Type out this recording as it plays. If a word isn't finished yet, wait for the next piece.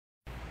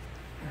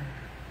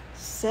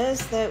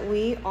Says that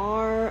we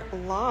are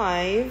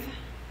live.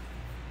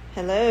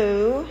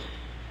 Hello.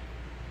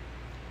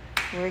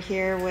 We're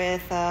here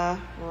with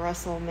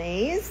Russell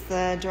Mays,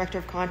 the Director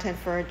of Content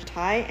for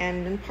JATAI,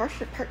 and in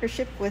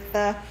partnership with,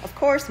 of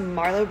course,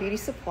 Marlo Beauty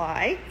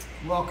Supply.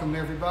 Welcome,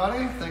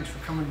 everybody. Thanks for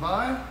coming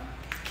by.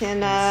 Can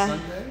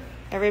Sunday.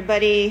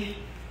 Everybody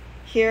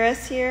hear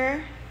us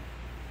here?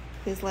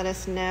 Please let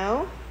us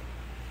know.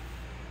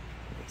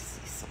 Let me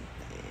see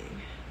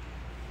something.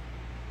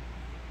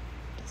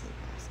 Doesn't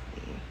ask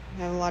me.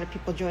 We have a lot of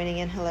people joining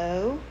in.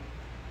 Hello.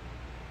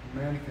 The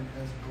mannequin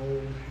has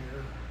gold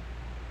hair.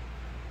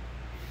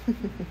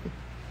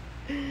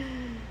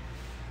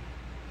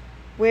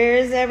 Where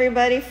is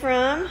everybody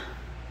from?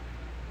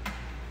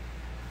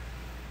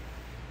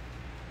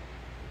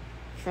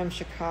 From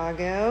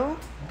Chicago.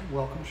 Oh,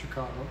 welcome,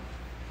 Chicago.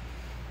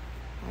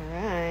 All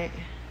right.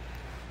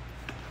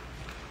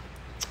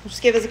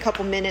 Just give us a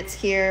couple minutes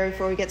here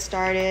before we get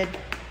started.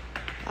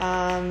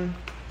 From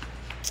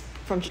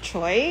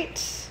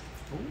Detroit.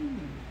 Ooh.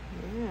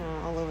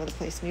 Yeah, all over the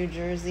place. New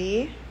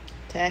Jersey,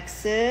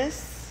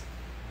 Texas,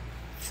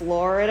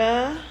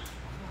 Florida,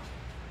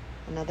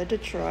 another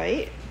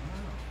Detroit,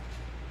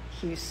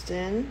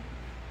 Houston,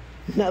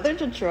 another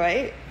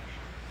Detroit,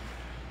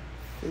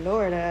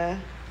 Florida,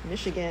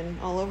 Michigan,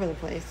 all over the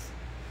place.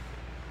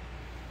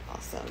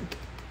 Awesome.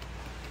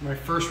 My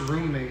first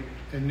roommate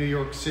in New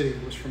York City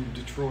was from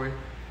Detroit,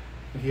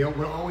 and he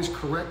would always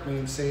correct me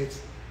and say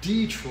it's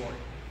Detroit,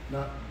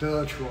 not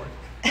Detroit.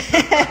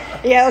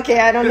 Yeah, okay,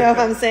 I don't know if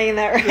I'm saying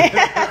that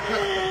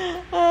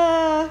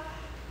right.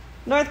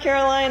 North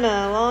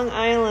Carolina, Long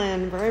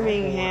Island,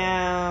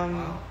 Birmingham. Oh,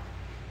 wow.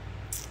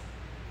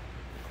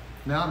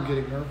 Now I'm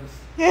getting nervous.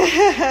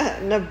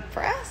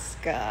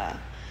 Nebraska.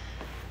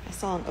 I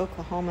saw an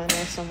Oklahoma in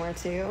there somewhere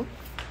too.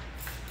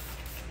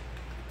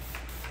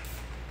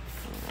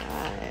 All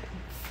right.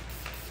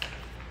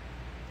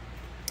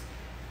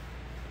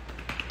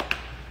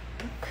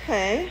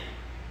 Okay.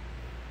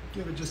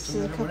 Give it just a So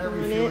a minute. couple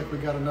Whenever you feel like we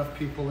got enough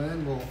people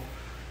in, we'll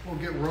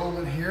get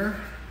rolling here.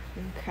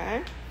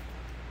 Okay.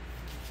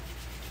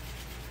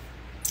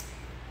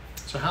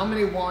 So how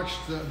many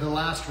watched the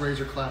last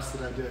Razor class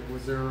that I did?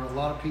 Was there a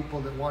lot of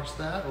people that watched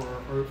that,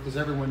 or is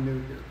everyone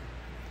new here?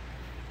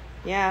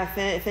 Yeah,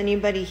 if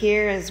anybody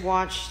here has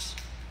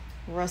watched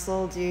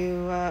Russell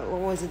do,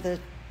 what was it, the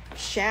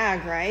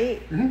shag,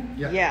 right? Mm-hmm.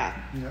 Yeah. Yeah.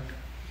 Yeah.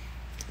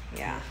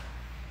 Yeah.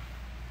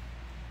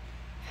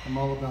 I'm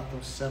all about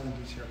those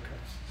 70's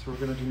haircuts. So we're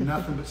going to do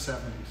nothing but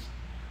 70's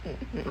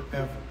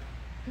forever.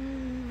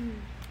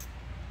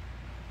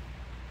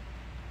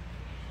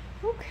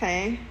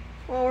 Okay.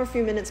 Well, we're a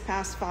few minutes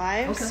past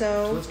 5, Okay.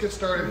 so Let's get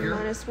started here.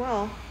 might as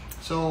well.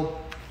 So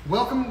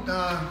welcome,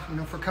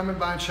 for coming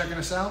by and checking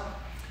us out.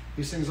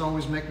 These things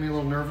always make me a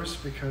little nervous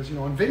because,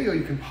 on video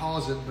you can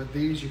pause it, but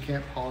these you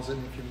can't pause it,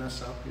 and if you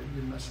mess up,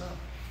 you mess up.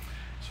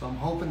 So I'm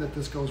hoping that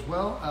this goes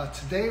well.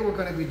 Today we're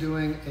going to be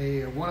doing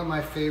one of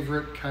my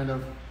favorite kind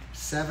of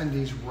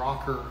 70's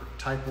rocker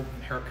type of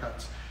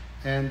haircuts.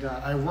 And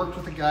I worked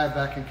with a guy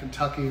back in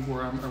Kentucky,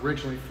 where I'm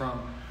originally from,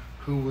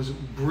 who was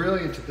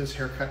brilliant at this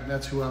haircut, and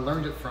that's who I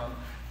learned it from.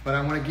 But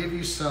I want to give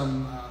you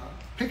some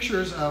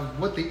pictures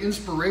of what the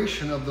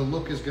inspiration of the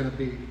look is going to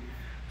be.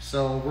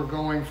 So we're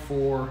going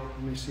for,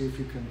 let me see if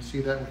you can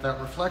see that with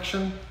that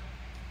reflection.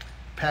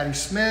 Patti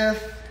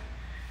Smith,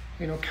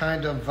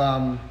 kind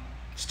of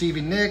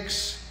Stevie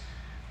Nicks,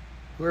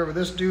 whoever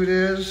this dude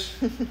is.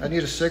 I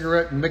need a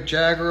cigarette. Mick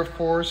Jagger, of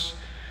course.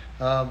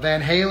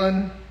 Van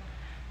Halen.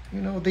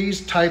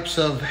 These types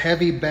of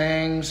heavy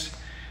bangs.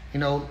 A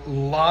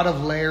lot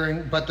of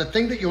layering. But the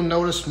thing that you'll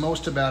notice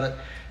most about it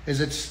is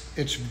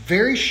it's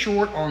very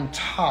short on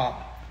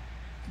top,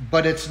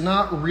 but it's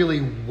not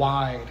really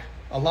wide.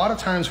 A lot of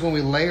times when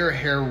we layer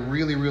hair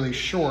really, really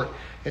short,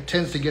 it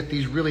tends to get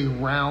these really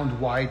round,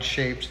 wide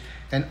shapes.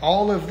 And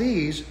all of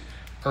these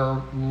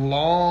are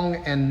long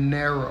and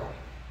narrow.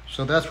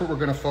 So that's what we're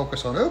going to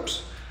focus on.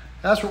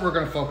 That's what we're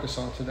going to focus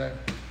on today.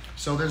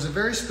 So there's a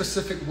very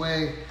specific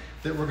way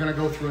that we're going to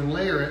go through and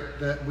layer it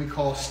that we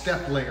call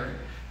step layering.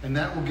 And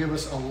that will give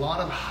us a lot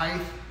of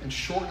height and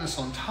shortness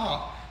on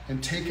top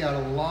and take out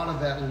a lot of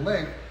that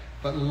length,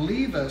 but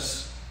leave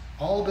us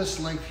all this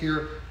length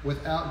here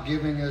without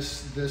giving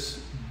us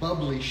this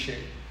bubbly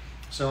shape.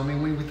 So,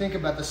 when we think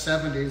about the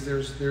 70's,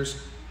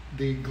 there's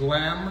the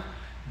glam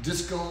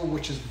disco,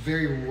 which is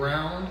very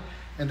round,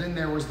 and then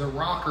there was the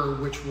rocker,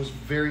 which was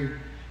very,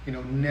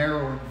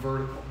 narrow and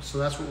vertical. So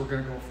that's what we're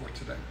going to go for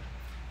today.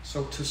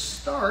 So to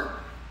start,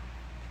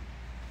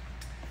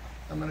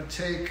 I'm going to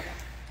take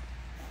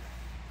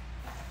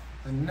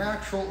a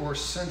natural or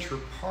center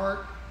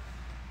part,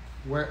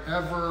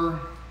 wherever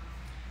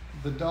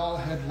the doll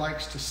head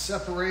likes to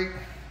separate.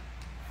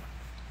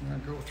 I'm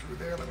going to go through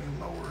there. Let me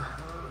lower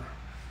her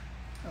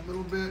a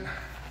little bit.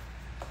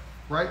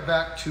 Right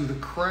back to the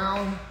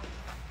crown.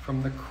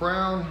 From the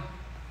crown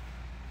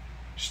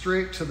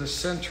straight to the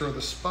center of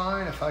the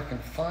spine. If I can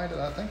find it,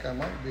 I think I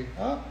might be.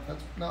 Oh,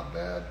 that's not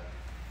bad.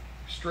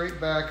 Straight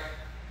back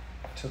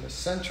to the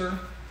center.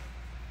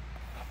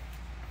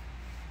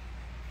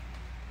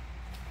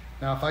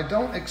 Now, if I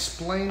don't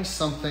explain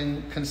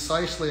something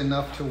concisely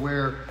enough to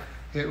where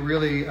it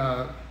really,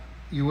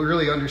 you will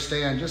really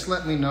understand, just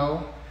let me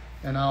know,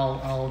 and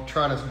I'll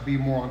try to be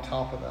more on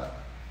top of that.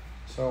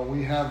 So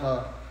we have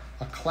a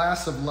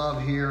class of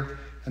love here,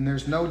 and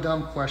there's no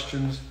dumb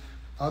questions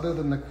other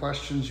than the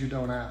questions you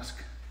don't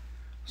ask.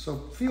 So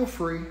feel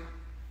free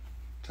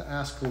to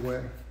ask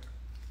away.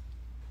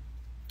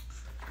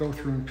 Go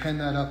through and pin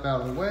that up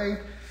out of the way.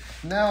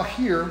 Now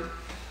here,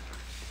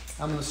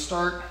 I'm going to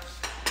start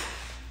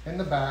in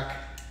the back.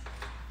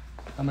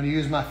 I'm going to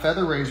use my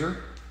feather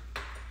razor,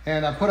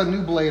 and I put a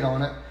new blade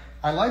on it.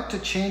 I like to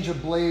change a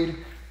blade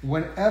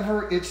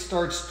whenever it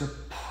starts to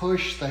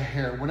push the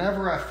hair.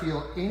 Whenever I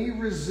feel any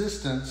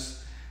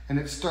resistance and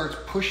it starts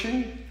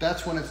pushing,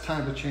 that's when it's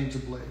time to change the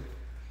blade.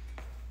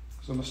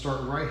 So I'm going to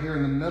start right here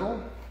in the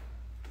middle.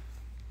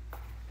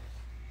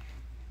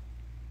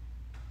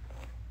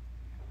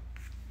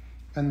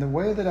 And the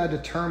way that I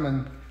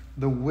determine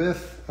the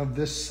width of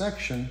this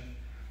section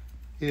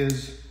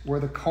is where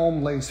the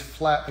comb lays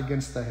flat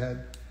against the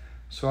head.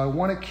 So I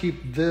want to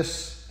keep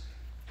this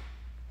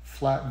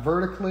flat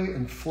vertically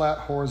and flat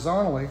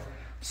horizontally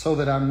so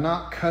that I'm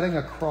not cutting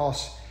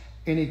across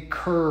any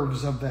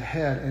curves of the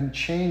head and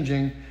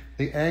changing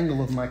the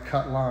angle of my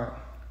cut line.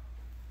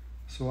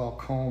 So I'll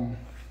comb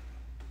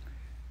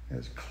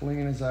as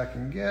clean as I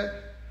can get,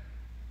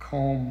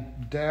 comb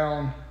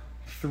down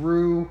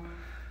through.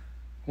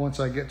 Once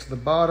I get to the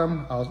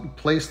bottom, I'll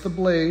place the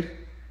blade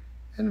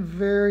and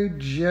very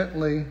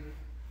gently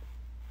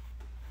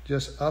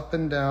just up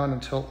and down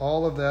until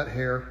all of that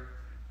hair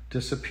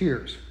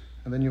disappears.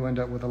 And then you end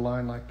up with a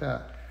line like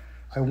that.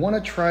 I want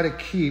to try to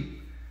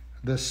keep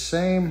the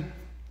same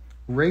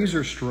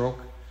razor stroke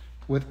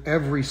with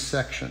every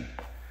section.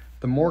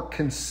 The more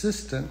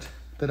consistent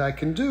that I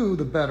can do,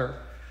 the better.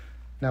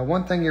 Now,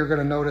 one thing you're going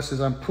to notice is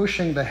I'm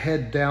pushing the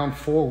head down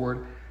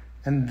forward,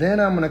 and then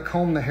I'm going to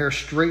comb the hair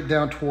straight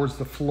down towards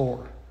the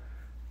floor.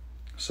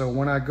 So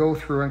when I go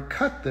through and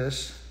cut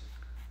this,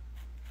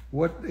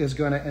 what is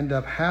going to end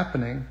up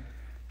happening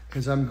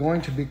is I'm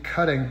going to be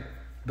cutting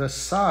the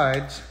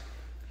sides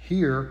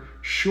here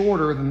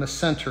shorter than the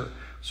center.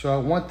 So I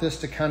want this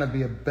to kind of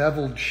be a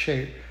beveled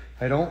shape.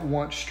 I don't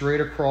want straight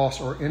across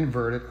or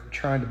inverted. I'm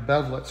trying to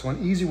bevel it. So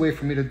an easy way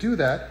for me to do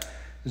that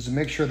is to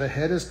make sure the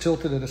head is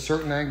tilted at a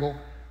certain angle.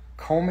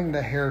 Combing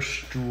the hair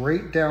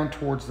straight down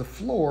towards the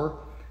floor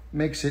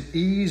makes it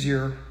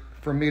easier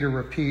for me to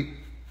repeat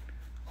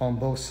on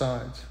both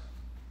sides.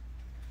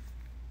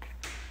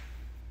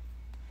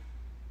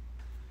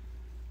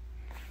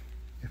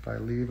 If I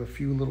leave a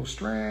few little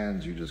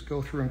strands, you just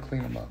go through and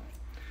clean them up.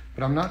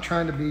 But I'm not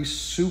trying to be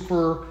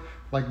super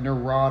like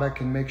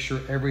neurotic and make sure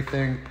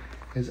everything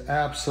is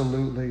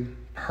absolutely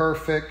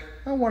perfect.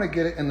 I want to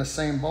get it in the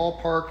same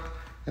ballpark,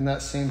 and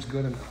that seems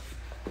good enough.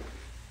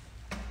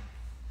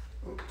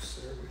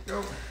 Oops, there we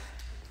go.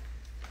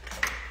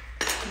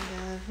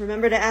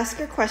 Remember to ask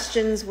your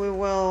questions. We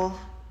will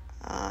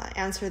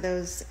answer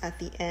those at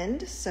the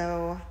end.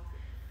 So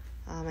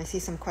I see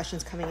some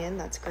questions coming in.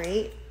 That's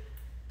great.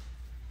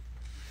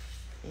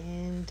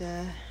 And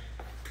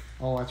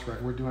oh, that's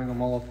right. We're doing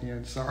them all at the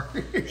end.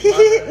 Sorry.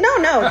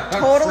 No.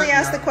 Totally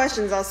ask the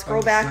questions. I'll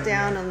scroll back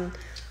down and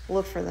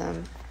look for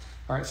them.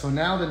 All right. So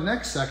now the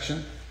next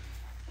section.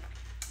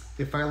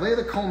 If I lay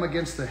the comb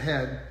against the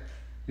head,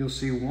 you'll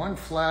see one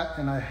flat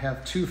and I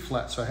have two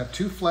flat. So I have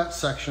two flat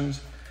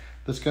sections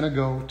that's going to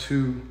go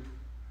to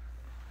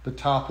the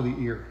top of the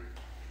ear.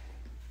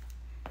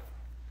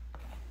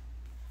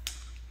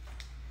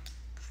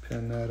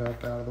 Pin that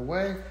up out of the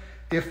way.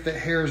 If the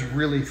hair is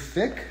really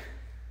thick,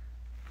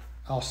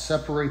 I'll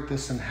separate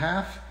this in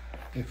half.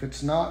 If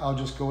it's not, I'll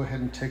just go ahead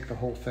and take the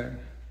whole thing.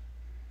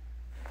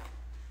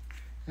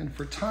 And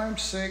for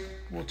time's sake,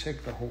 we'll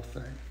take the whole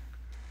thing.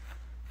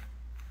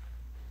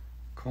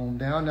 Comb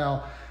down.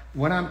 Now,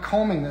 when I'm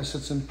combing this,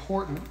 it's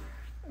important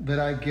that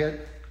I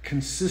get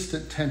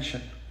consistent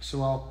tension.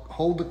 So I'll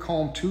hold the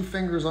comb 2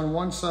 fingers on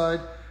one side,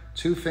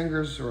 2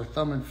 fingers or a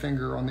thumb and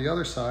finger on the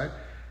other side,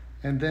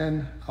 and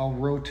then I'll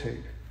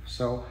rotate.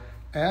 So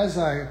as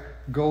I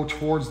go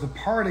towards the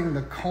parting,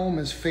 the comb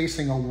is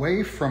facing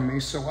away from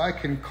me so I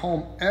can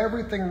comb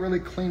everything really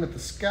clean at the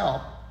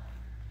scalp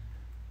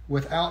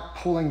without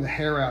pulling the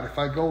hair out. If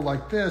I go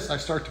like this, I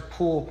start to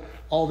pull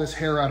all this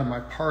hair out of my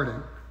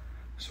parting.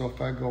 So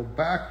if I go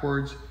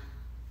backwards,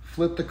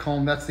 flip the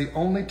comb, that's the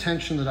only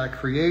tension that I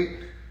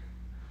create.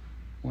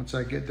 Once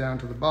I get down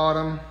to the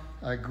bottom,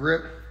 I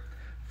grip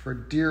for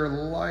dear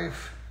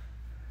life,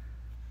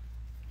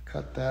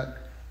 cut that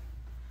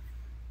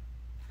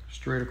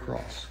straight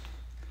across.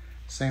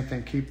 Same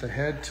thing, keep the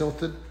head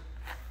tilted,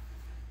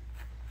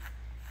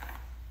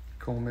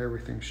 comb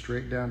everything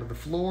straight down to the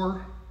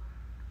floor.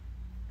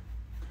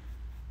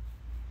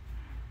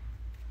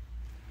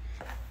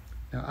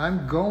 Now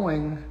I'm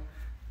going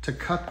to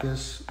cut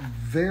this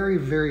very,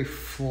 very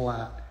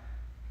flat,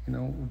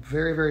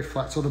 very, very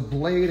flat. So the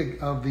blade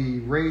of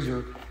the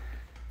razor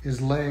is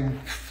laying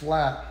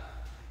flat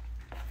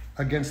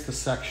against the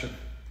section.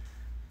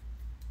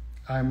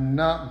 I'm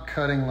not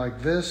cutting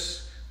like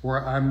this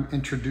where I'm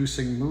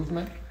introducing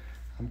movement.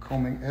 I'm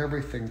combing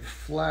everything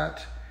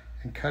flat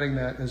and cutting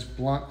that as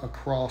blunt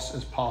across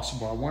as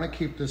possible. I want to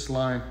keep this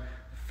line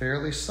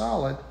fairly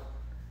solid,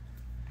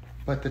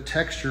 but the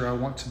texture I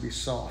want to be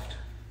soft.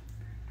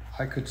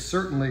 I could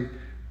certainly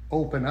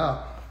open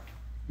up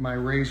my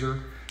razor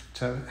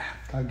to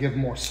give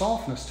more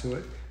softness to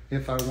it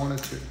if I wanted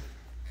to.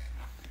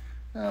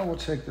 Now we'll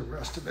take the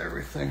rest of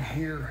everything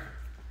here,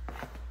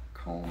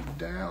 comb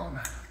down,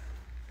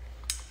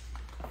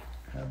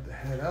 have the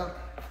head up.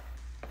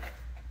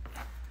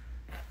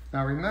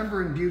 Now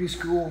remember in beauty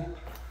school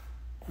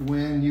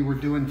when you were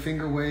doing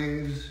finger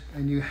waves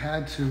and you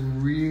had to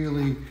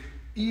really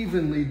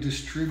evenly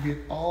distribute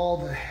all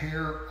the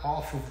hair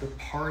off of the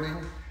parting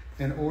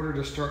in order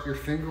to start your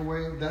finger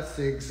wave? That's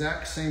the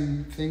exact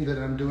same thing that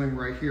I'm doing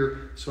right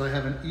here. So I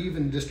have an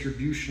even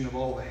distribution of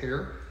all the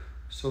hair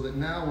so that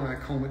now when I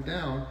comb it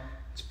down,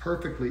 it's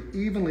perfectly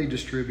evenly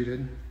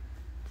distributed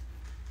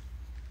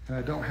and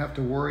I don't have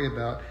to worry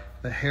about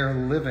the hair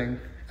living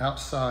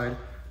outside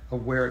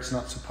of where it's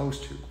not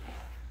supposed to.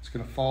 It's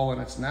going to fall in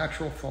its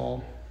natural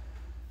fall.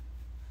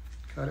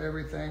 Cut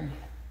everything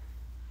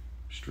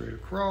straight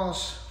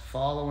across,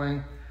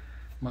 following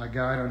my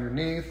guide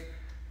underneath,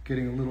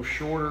 getting a little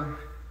shorter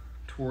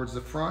towards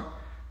the front,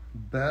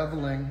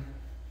 beveling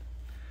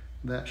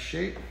that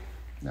shape.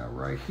 Now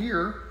right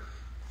here,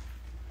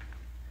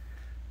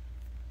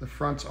 the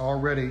front's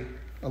already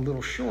a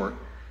little short.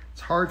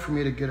 It's hard for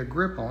me to get a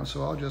grip on,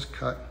 so I'll just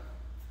cut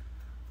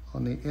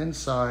on the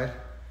inside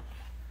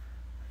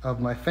of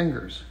my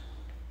fingers.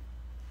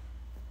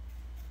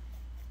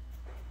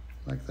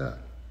 Like that.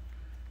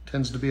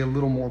 Tends to be a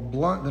little more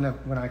blunt than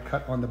when I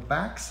cut on the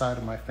back side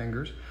of my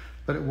fingers,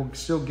 but it will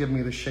still give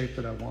me the shape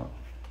that I want.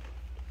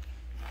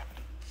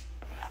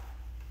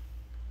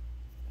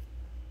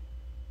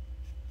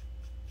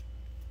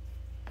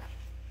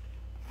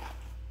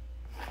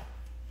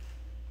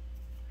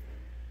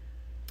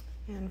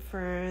 And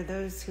for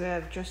those who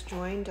have just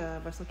joined,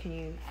 Russell, can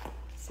you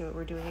say what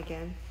we're doing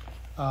again?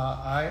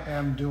 I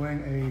am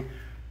doing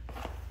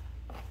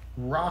a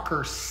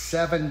rocker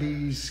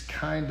 70s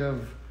kind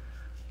of,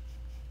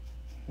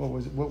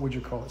 what would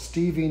you call it?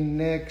 Stevie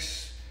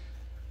Nicks,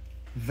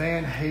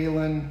 Van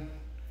Halen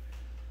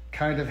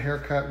kind of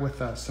haircut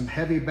with some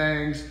heavy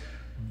bangs,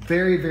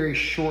 very, very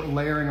short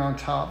layering on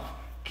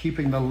top,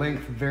 keeping the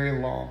length very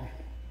long.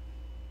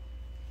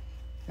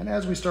 And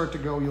as we start to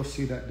go, you'll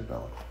see that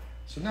develop.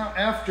 So now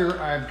after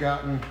I've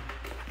gotten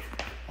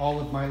all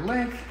of my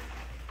length,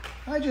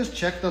 I just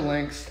check the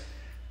lengths,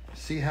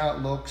 see how it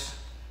looks,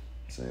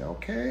 say,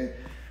 okay,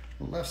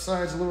 the left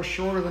side's a little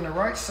shorter than the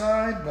right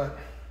side, but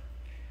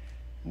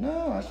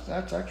no,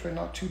 that's actually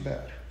not too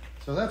bad.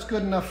 So that's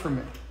good enough for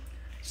me.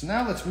 So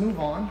now let's move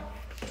on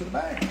to the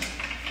bangs.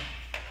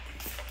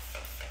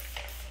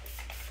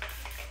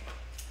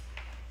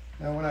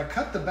 Now when I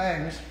cut the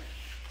bangs,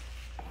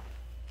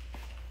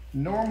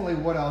 normally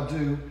what I'll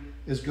do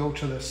is go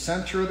to the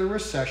center of the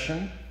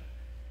recession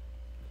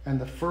and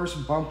the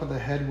first bump of the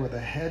head where the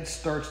head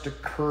starts to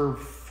curve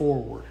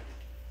forward.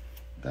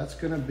 That's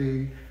gonna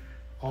be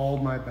all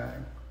my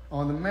bang.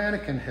 On the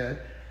mannequin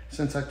head,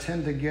 since I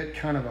tend to get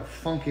kind of a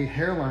funky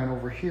hairline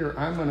over here,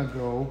 I'm gonna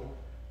go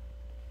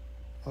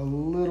a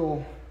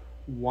little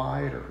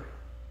wider,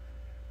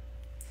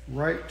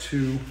 right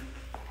to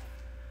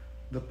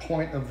the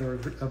point of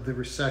the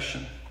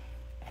recession.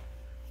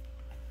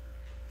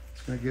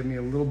 It's gonna give me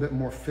a little bit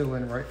more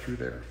fill-in right through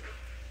there.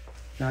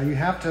 Now you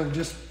have to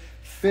just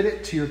fit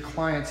it to your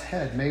client's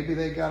head. Maybe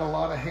they got a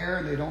lot of hair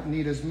and they don't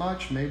need as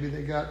much. Maybe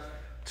they got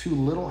too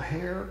little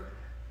hair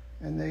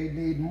and they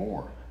need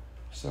more.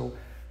 So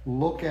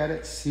look at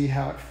it, see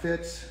how it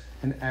fits,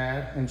 and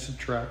add and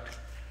subtract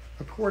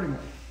accordingly.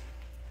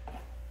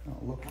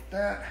 I'll look at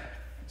that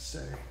and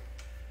say,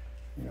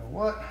 you know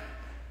what?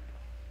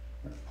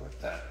 I'm gonna put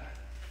that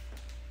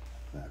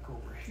back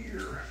over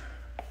here.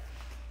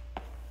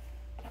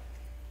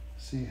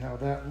 See how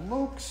that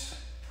looks.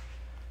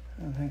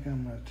 I think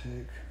I'm gonna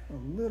take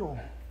a little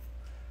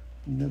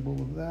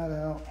nibble of that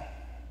out.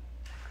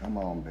 Come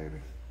on, baby,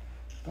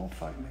 don't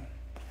fight me.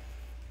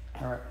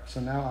 All right, so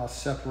now I'll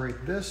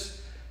separate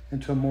this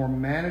into a more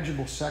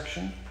manageable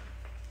section.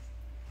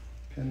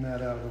 Pin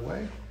that out of the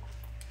way.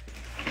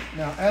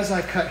 Now, as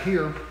I cut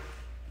here,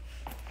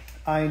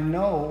 I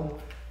know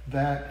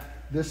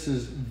that this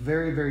is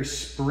very, very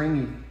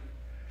springy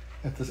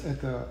at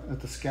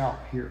the scalp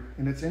here,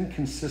 and it's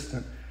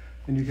inconsistent,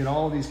 and you get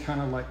all these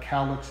kind of like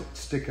cowlicks that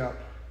stick up.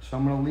 So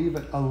I'm going to leave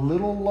it a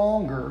little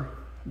longer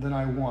than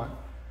I want.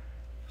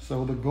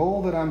 So the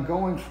goal that I'm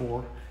going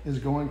for is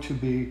going to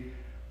be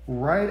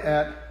right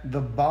at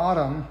the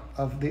bottom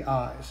of the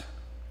eyes,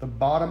 the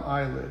bottom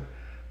eyelid.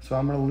 So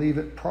I'm going to leave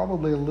it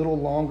probably a little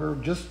longer,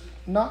 just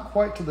not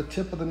quite to the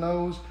tip of the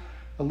nose,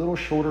 a little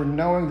shorter,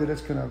 knowing that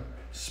it's going to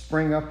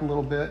spring up a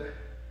little bit,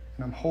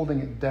 and I'm holding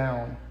it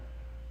down.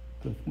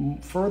 The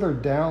further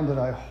down that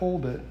I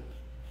hold it,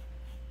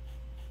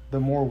 the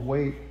more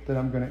weight that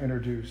I'm going to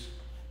introduce.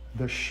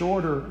 The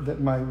shorter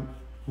that my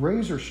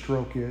razor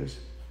stroke is,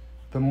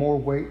 the more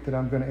weight that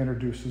I'm going to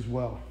introduce as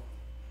well.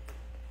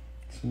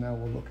 So now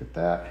we'll look at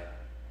that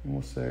and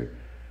we'll say,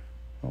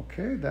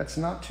 okay, that's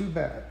not too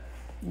bad.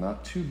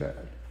 Not too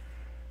bad.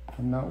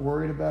 I'm not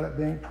worried about it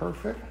being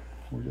perfect.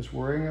 We're just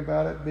worrying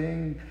about it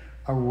being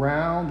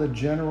around the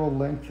general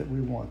length that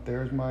we want.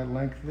 There's my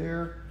length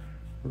there.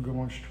 We're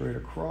going straight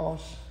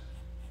across.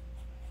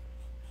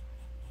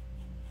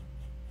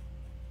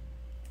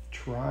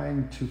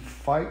 Trying to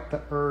fight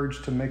the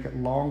urge to make it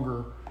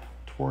longer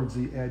towards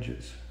the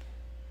edges.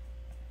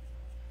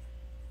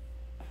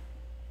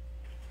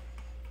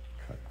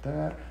 Cut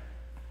that.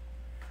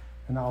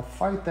 And I'll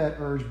fight that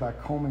urge by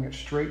combing it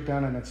straight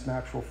down in its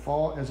natural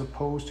fall as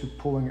opposed to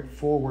pulling it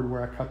forward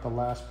where I cut the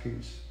last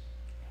piece.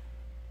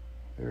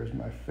 There's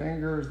my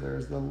fingers,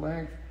 there's the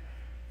length,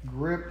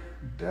 grip,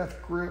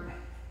 death grip.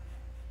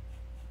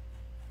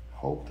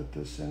 Hope that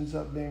this ends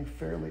up being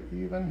fairly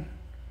even.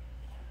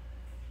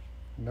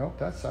 Nope,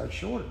 that side's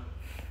shorter.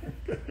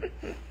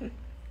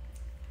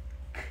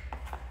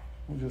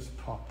 We'll just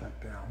pop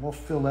that down. We'll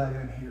fill that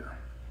in here.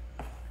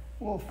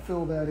 We'll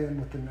fill that in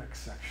with the next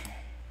section.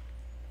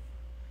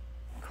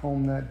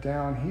 Comb that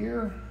down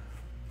here.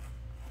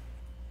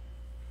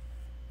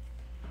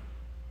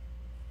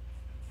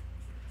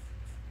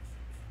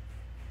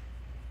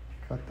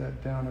 Cut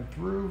that down and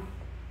through.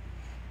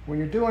 When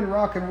you're doing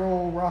rock and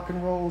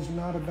roll is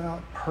not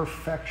about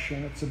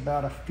perfection. It's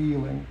about a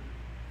feeling.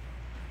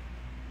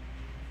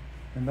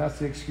 And that's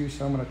the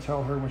excuse I'm going to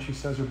tell her when she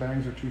says her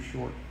bangs are too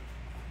short.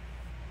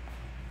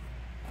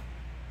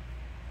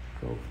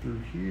 Go through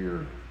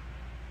here.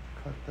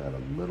 Cut that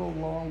a little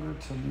longer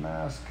to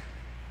mask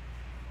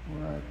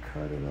where I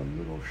cut it a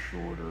little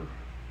shorter.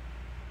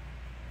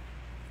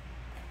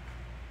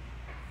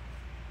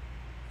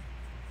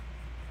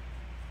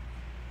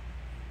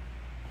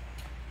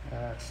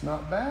 That's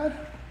not bad.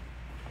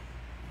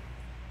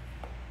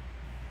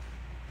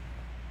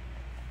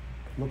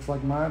 Looks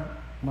like my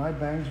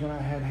bangs when I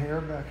had hair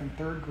back in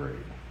 3rd grade.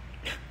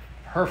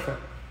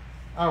 Perfect.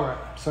 All right,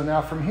 so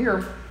now from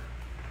here,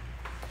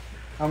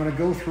 I'm going to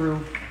go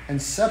through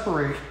and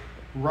separate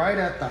right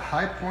at the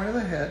high point of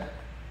the head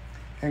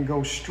and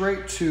go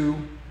straight to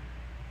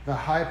the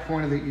high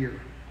point of the ear.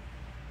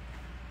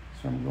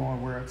 So I'm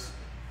going where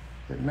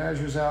it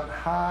measures out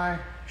high,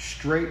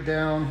 straight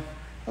down,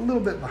 a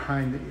little bit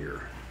behind the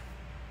ear.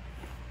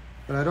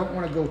 But I don't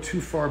want to go too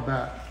far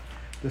back.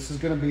 This is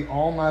going to be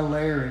all my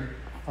layering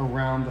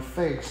around the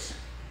face.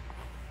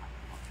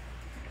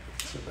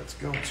 So let's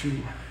go to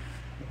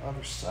the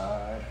other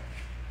side.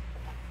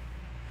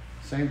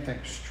 Same thing,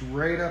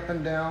 straight up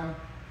and down,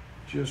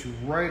 just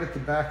right at the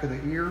back of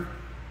the ear.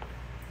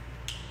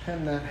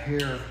 Pin that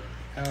hair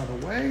out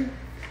of the way.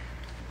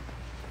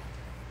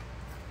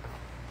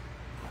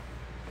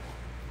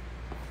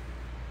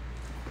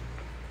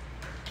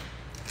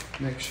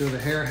 Make sure the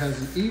hair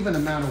has an even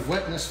amount of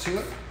wetness to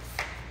it.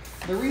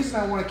 The reason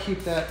I want to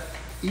keep that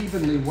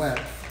evenly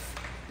wet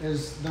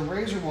is the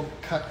razor will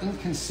cut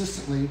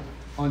inconsistently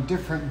on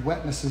different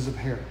wetnesses of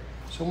hair.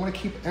 So I want to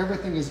keep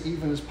everything as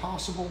even as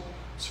possible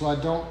so I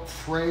don't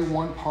fray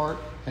one part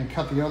and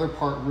cut the other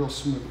part real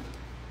smooth.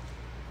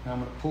 Now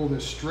I'm going to pull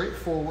this straight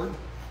forward.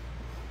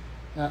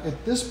 Now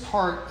if this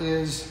part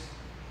it's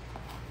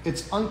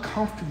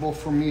uncomfortable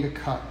for me to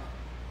cut.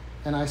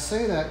 And I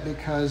say that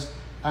because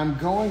I'm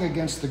going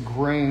against the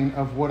grain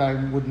of what I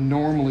would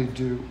normally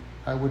do.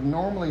 I would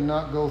normally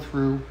not go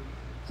through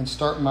and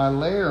start my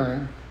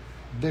layering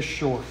this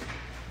short,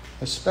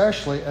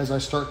 especially as I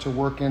start to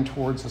work in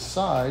towards the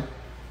side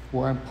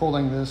where I'm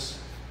pulling this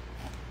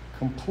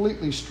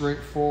completely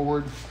straight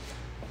forward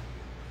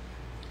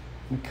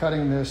and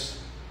cutting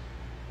this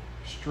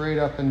straight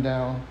up and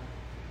down.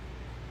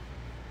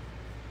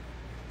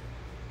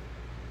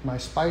 My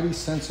spidey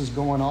sense is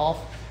going off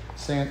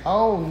saying,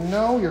 oh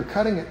no, you're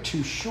cutting it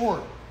too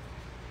short.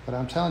 But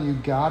I'm telling you,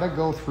 gotta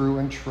go through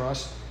and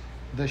trust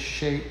the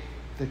shape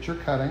that you're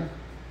cutting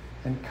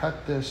and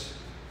cut this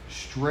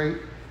straight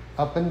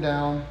up and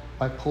down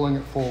by pulling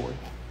it forward.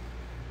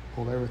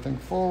 Pull everything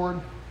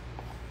forward,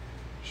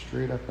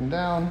 straight up and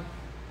down.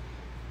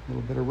 A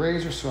little bit of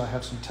razor so I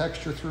have some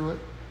texture through it.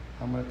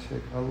 I'm gonna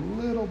take a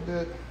little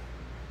bit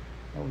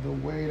of the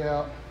weight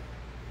out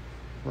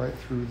right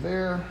through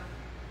there.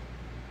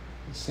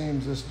 It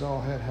seems this doll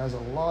head has a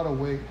lot of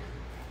weight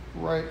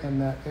right in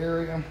that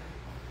area.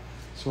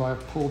 So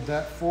I've pulled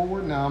that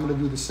forward. Now I'm going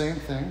to do the same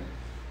thing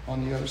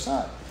on the other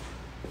side.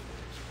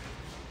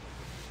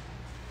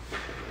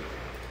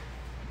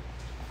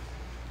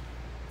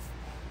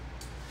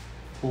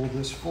 Pull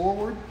this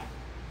forward.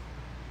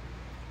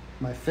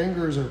 My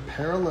fingers are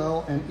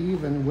parallel and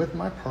even with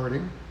my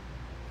parting.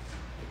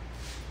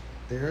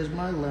 There's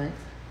my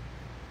length.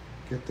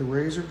 Get the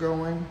razor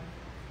going.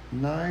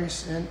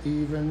 Nice and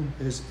even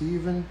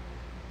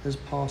as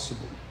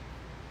possible.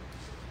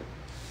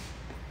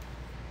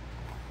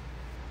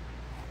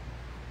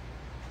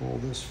 Pull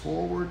this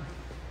forward.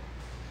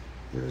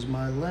 There's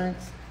my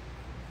length.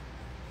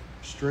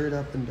 Straight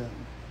up and down.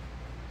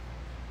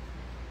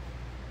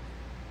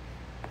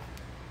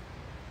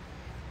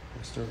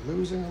 I start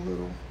losing a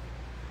little.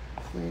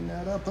 Clean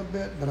that up a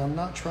bit, but I'm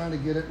not trying to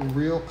get it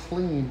real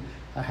clean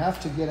I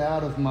have to get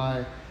out of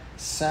my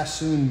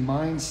Sassoon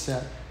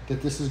mindset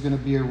that this is going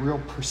to be a real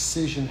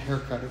precision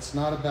haircut. It's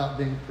not about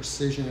being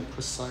precision and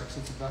precise.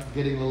 It's about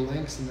getting the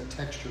lengths and the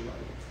texture right.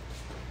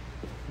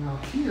 Now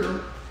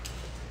here,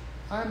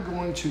 I'm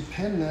going to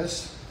pin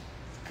this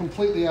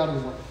completely out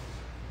of the way.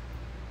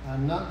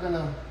 I'm not going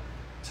to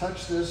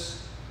touch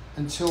this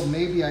until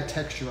maybe I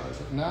texturize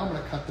it. Now I'm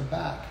going to cut the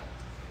back.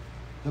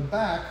 The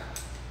back,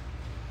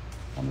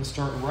 I'm going to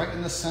start right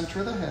in the center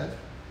of the head,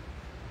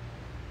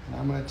 and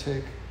I'm going to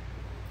take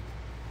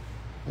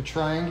a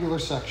triangular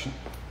section.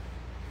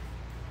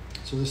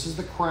 So this is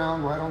the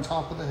crown right on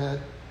top of the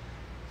head,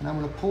 and I'm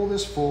going to pull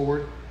this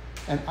forward,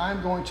 and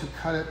I'm going to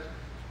cut it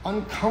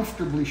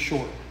uncomfortably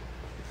short.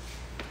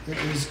 It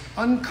is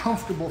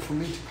uncomfortable for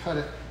me to cut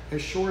it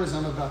as short as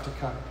I'm about to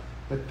cut it,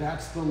 but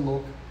that's the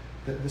look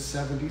that the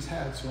 70s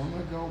had. So I'm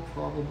going to go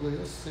probably,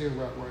 let's say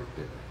right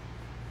there.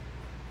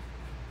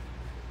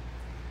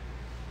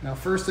 Now,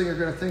 first thing you're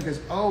going to think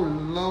is, oh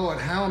Lord,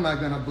 how am I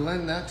going to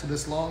blend that to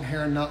this long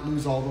hair and not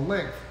lose all the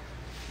length?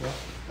 Well,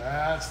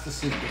 that's the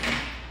secret.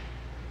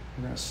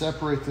 We're going to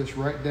separate this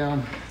right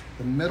down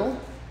the middle.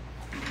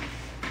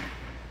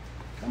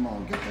 Come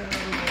on, get that out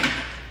of the way.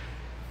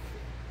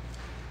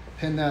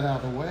 Pin that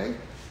out of the way.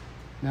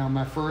 Now,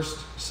 my first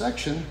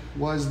section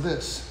was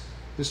this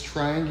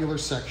triangular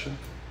section.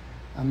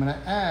 I'm going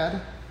to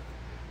add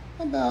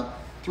about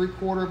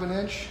 3/4 of an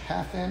inch,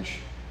 1/2 inch,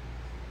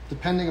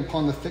 depending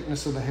upon the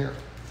thickness of the hair.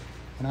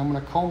 And I'm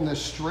going to comb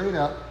this straight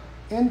up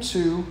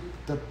into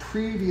the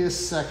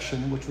previous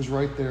section, which was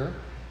right there.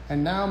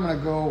 And now I'm going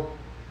to go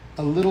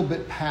a little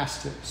bit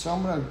past it. So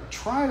I'm going to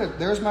try to,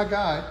 there's my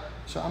guide.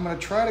 So I'm going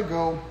to try to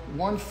go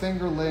 1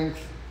 finger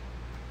length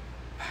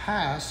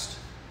past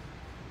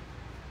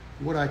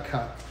what I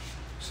cut.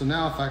 So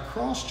now if I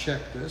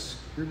cross-check this,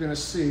 you're going to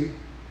see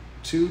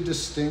 2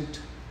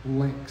 distinct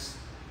lengths.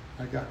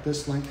 I got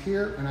this length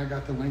here and I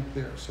got the length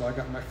there. So I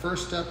got my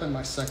first step and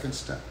my second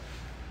step.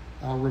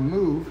 I'll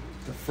remove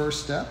the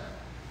first step.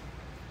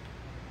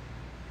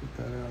 Get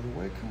that out of the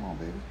way. Come on,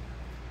 baby.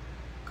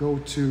 Go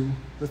to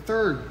the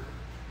third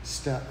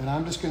step, and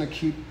I'm just going to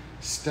keep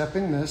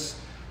stepping this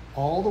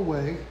all the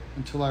way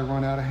until I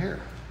run out of hair.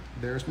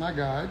 There's my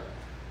guide.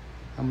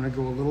 I'm going to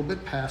go a little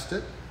bit past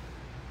it.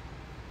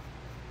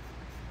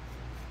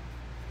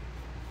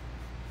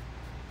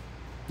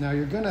 Now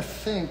you're going to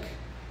think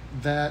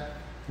that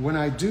when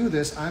I do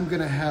this, I'm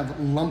going to have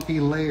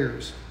lumpy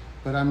layers,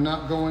 but I'm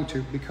not going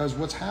to, because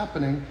what's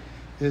happening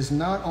is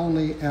not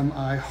only am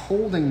I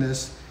holding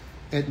this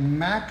at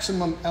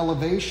maximum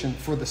elevation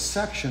for the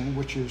section,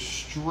 which is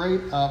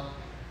straight up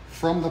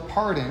from the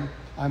parting,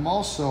 I'm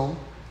also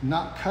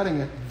not cutting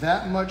it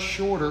that much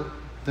shorter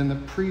than the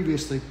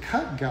previously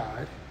cut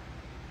guide,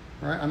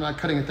 right? I'm not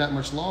cutting it that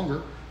much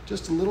longer,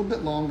 just a little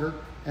bit longer,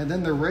 and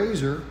then the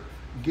razor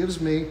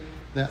gives me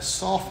that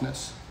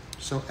softness.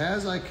 So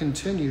as I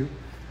continue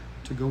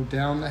to go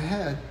down the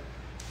head,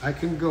 I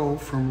can go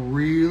from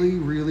really,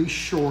 really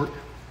short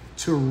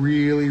to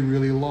really,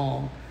 really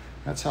long.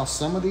 That's how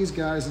some of these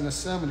guys in the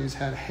 70s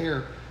had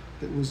hair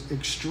that was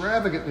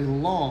extravagantly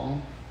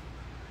long,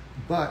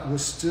 but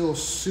was still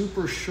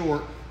super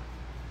short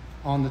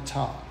on the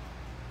top.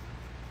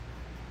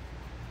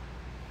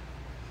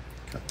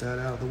 Cut that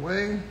out of the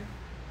way.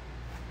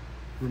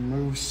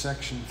 Remove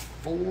section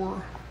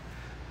 4.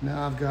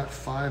 Now I've got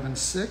 5 and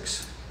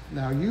 6.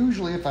 Now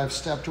usually if I've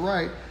stepped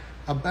right,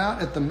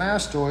 about at the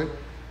mastoid,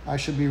 I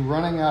should be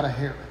running out of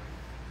hair.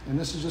 And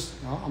this is just,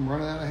 well, I'm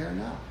running out of hair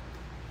now.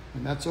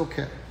 And that's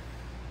okay.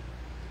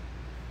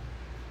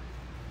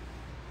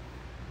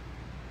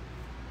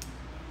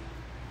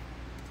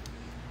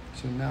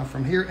 So now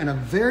from here, in a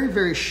very,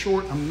 very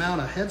short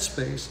amount of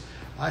headspace,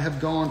 I have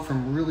gone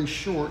from really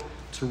short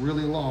to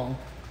really long.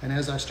 And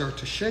as I start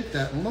to shake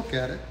that and look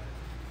at it,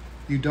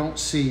 you don't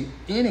see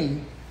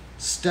any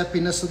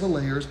steppiness of the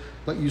layers,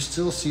 but you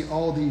still see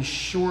all these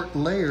short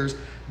layers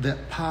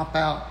that pop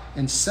out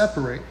and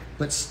separate,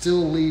 but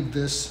still leave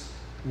this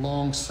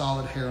long,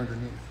 solid hair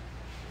underneath.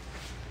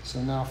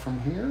 So now from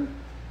here,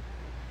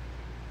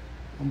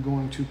 I'm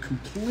going to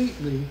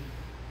completely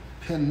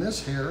pin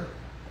this hair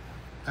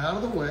out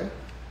of the way.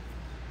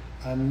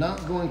 I'm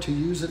not going to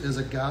use it as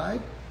a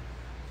guide.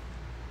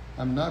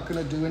 I'm not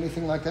going to do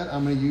anything like that.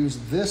 I'm going to use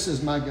this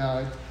as my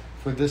guide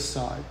for this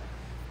side.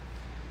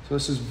 So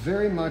this is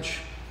very much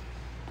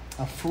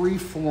a free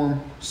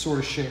form sort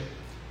of shape.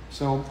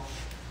 So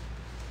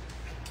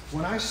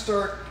when I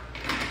start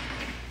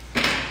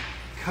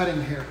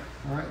cutting hair,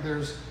 all right,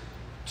 there's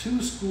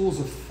 2 schools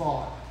of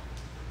thought,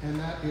 and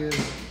that is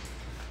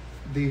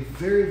the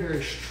very,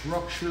 very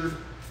structured,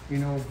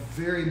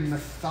 very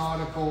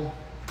methodical,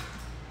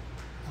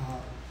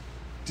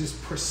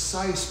 just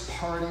precise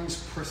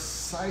partings,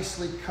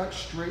 precisely cut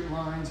straight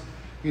lines,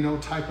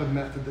 type of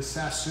method, the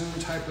Sassoon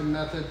type of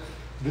method,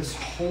 this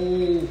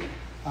whole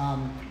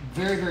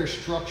very, very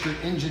structured,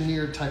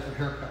 engineered type of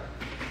haircut.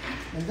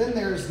 And then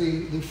there's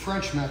the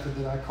French method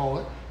that I call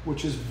it,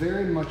 which is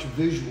very much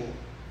visual.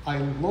 I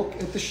look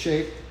at the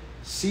shape,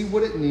 see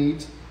what it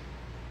needs,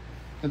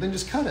 and then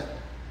just cut it.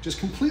 Just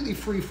completely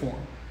free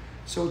form.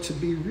 So to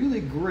be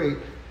really great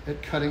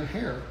at cutting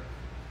hair,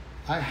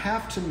 I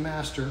have to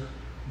master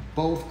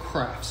both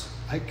crafts.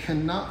 I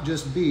cannot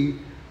just be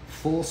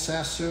full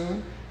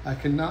Sassoon. I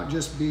cannot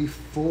just be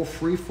full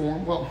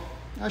freeform. Well,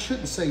 I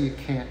shouldn't say you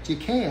can't. You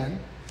can,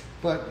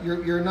 but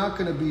you're not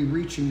going to be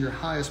reaching your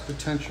highest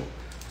potential.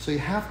 So you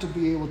have to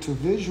be able to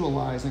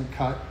visualize and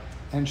cut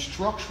and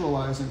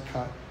structuralize and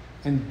cut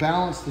and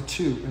balance the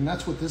two. And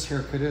that's what this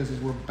haircut is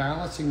we're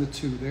balancing the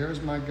two.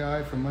 There's my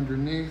guy from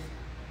underneath.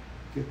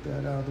 Get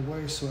that out of the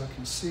way so I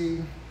can see.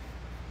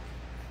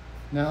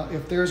 Now,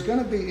 if there's going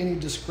to be any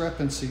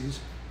discrepancies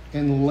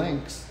in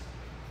lengths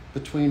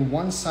between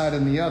one side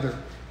and the other,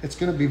 it's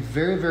going to be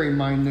very, very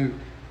minute.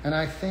 And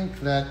I think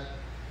that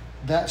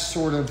that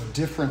sort of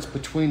difference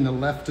between the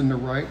left and the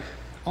right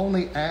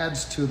only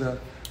adds to the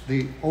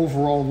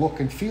overall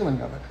look and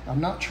feeling of it. I'm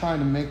not trying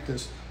to make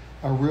this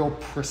a real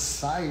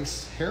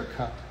precise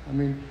haircut. I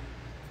mean,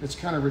 it's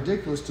kind of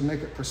ridiculous to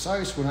make it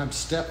precise when I'm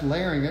step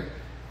layering it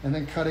and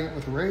then cutting it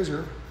with a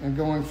razor and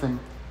going from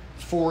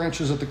 4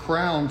 inches at the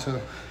crown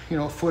to,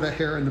 a foot of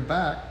hair in the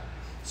back.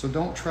 So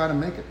don't try to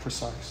make it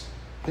precise.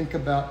 Think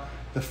about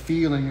the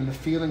feeling, and the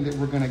feeling that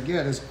we're going to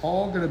get is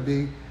all going to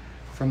be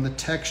from the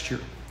texture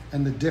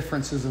and the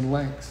differences in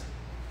lengths.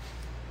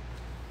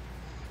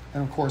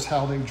 And of course,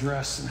 how they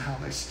dress and how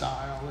they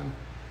style. And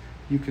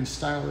you can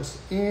style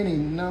this any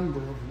number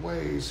of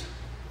ways,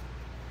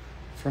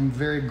 from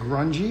very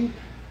grungy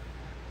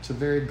to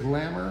very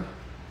glamour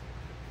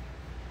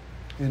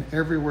and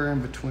everywhere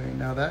in between.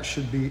 Now that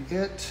should be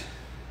it.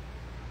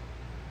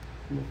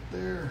 Look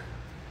there,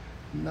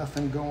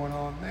 nothing going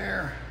on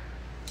there.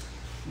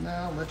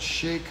 Now let's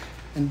shake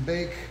and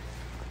bake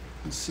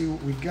and see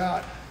what we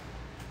got.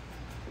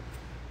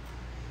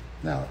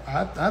 Now,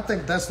 I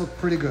think that's looked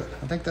pretty good.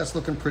 I think that's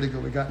looking pretty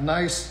good. We got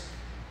nice,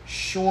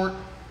 short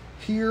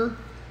here,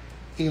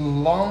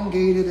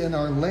 elongated in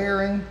our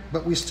layering,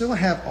 but we still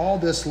have all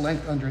this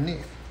length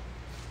underneath.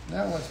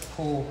 Now let's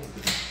pull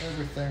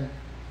everything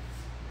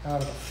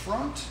out of the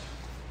front.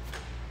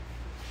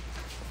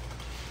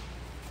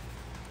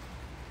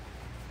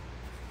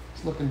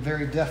 It's looking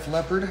very Def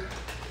Leppard.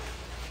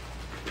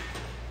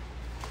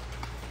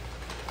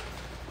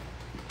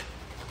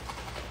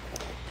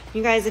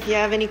 You guys, if you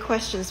have any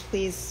questions,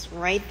 please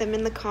write them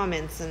in the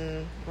comments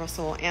and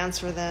Russell will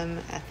answer them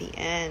at the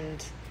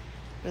end.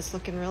 But it's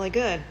looking really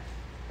good.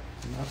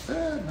 Not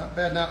bad, not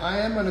bad. Now I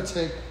am going to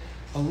take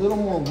a little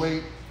more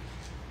weight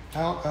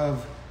out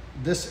of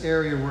this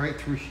area right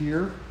through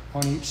here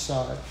on each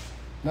side.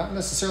 Not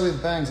necessarily the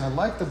bangs. I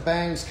like the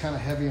bangs kind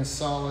of heavy and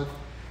solid,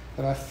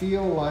 but I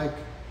feel like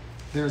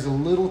there's a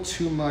little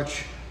too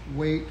much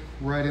weight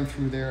right in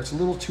through there. It's a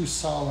little too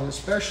solid,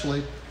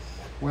 especially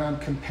when I'm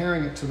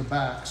comparing it to the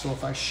back. So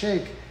if I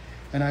shake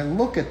and I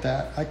look at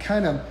that, I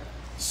kind of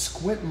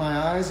squint my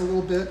eyes a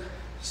little bit.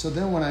 So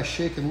then when I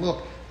shake and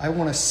look, I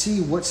want to see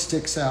what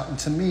sticks out. And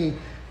to me,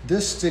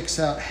 this sticks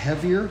out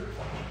heavier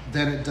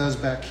than it does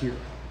back here.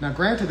 Now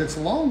granted, it's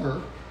longer,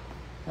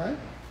 right?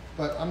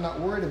 But I'm not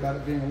worried about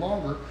it being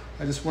longer.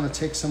 I just want to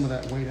take some of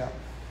that weight out.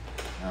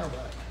 All right,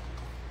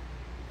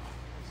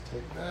 let's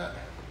take that.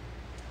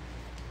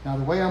 Now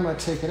the way I'm going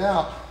to take it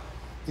out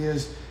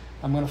is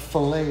I'm going to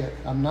fillet it.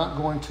 I'm not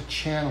going to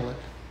channel it.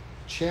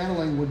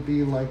 Channeling would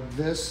be like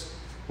this,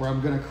 where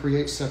I'm going to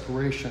create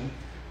separation.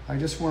 I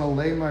just want to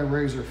lay my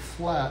razor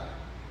flat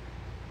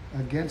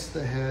against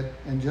the head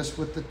and just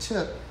with the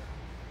tip,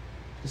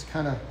 just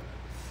kind of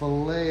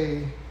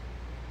fillet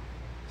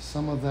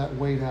some of that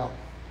weight out.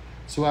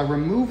 So I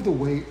remove the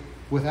weight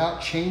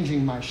without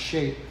changing my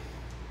shape.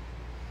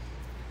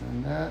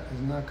 And that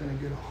is not going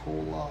to get a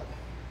whole lot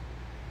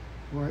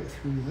right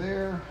through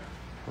there.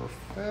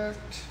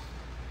 Perfect.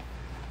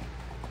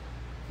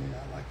 Yeah,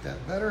 I like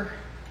that better.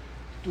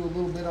 Do a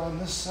little bit on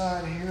this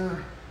side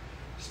here.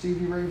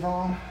 Stevie Ray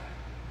Vaughan.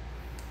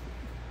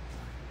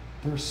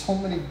 There's so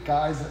many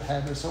guys that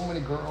had this, so many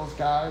girls,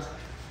 guys.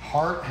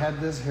 Hart had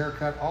this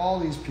haircut. All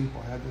these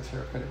people had this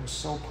haircut. It was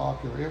so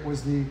popular. It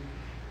was the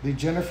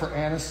Jennifer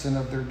Aniston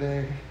of their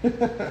day.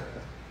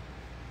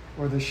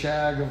 Or the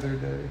shag of their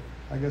day.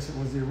 I guess it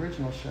was the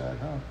original shag,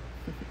 huh?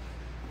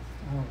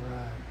 All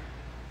right.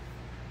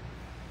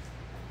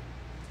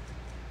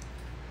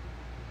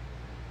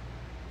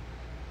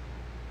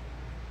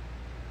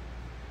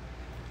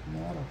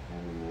 Not a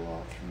whole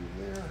lot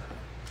through there.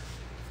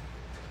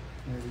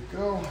 There we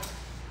go.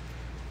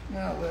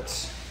 Now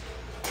let's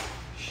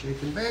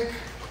shake and bake.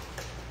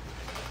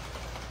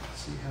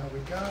 See how we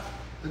got.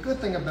 The good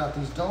thing about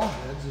these doll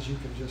heads is you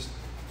can just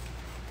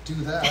do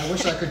that. I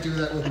wish I could do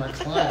that with my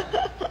client.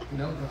 You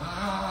know, go,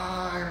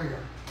 here we go.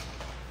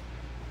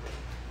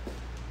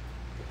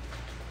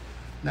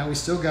 Now we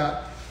still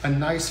got a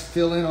nice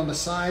fill in on the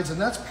sides,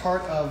 and that's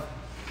part of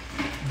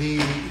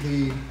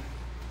the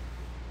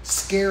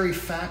scary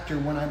factor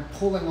when I'm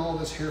pulling all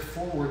this hair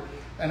forward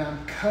and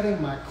I'm cutting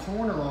my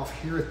corner off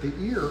here at the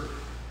ear.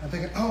 I'm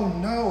thinking, oh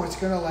no, it's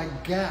gonna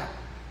like gap.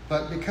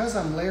 But because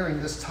I'm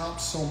layering this top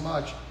so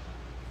much,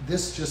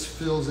 this just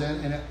fills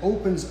in and it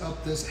opens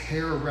up this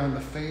hair around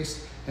the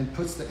face and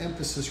puts the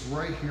emphasis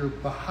right here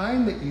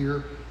behind the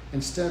ear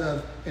instead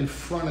of in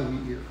front of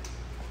the ear.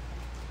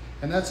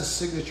 And that's a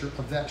signature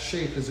of that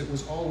shape, is it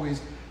was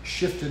always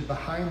shifted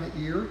behind the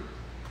ear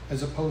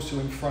as opposed to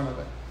in front of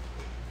it.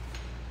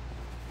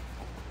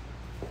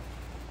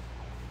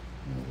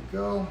 There we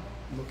go,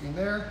 looking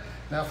there.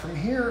 Now from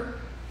here,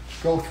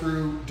 go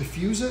through,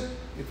 diffuse it.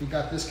 If you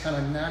got this kind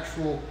of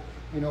natural,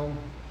 you know,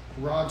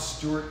 Rod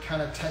Stewart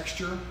kind of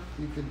texture,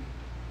 you could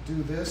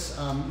do this.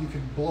 You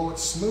could blow it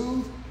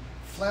smooth,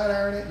 flat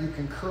iron it, you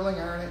can curling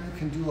iron it, you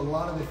can do a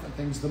lot of different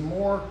things. The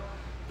more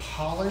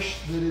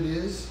polished that it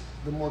is,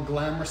 the more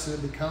glamorous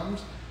it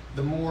becomes,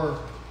 the more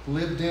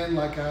lived in,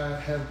 like I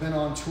have been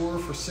on tour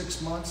for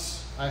 6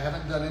 months, I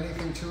haven't done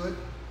anything to it,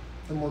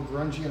 the more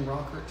grungy and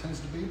rocker it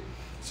tends to be.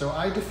 So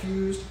I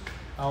diffused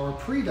our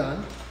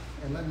pre-done,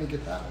 and let me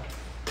get that one.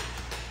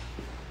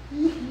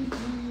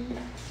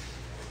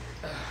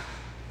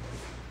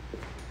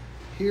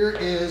 Here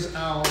is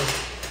our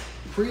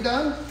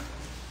pre-done,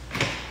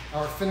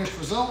 our finished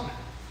result.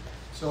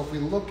 So if we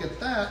look at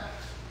that,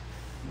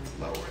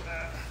 lower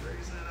that,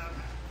 raise that up.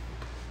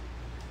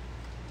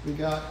 We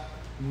got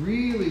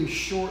really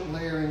short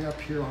layering up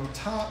here on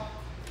top,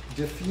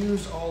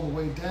 diffused all the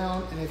way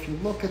down, and if you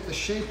look at the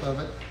shape of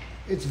it,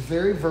 it's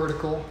very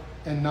vertical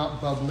and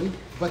not bubbly,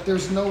 but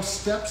there's no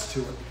steps to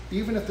it.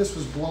 Even if this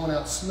was blown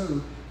out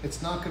smooth,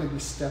 it's not going to be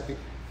steppy.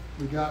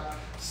 We got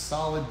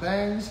solid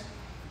bangs.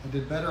 I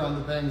did better on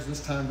the bangs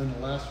this time than the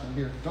last one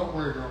here. Don't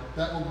worry, girl,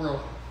 that will grow.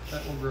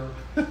 That will grow.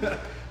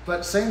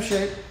 But same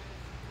shape,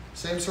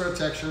 same sort of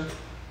texture,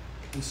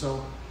 and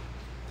so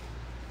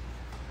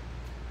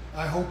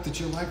I hope that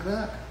you like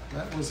that.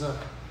 That was a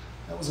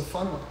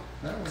fun one.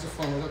 That was a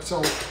fun one.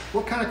 So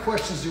what kind of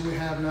questions do we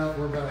have now that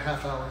we're about a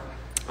half hour in?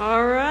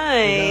 All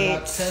right. We got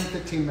about 10,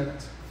 15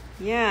 minutes.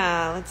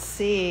 Yeah, let's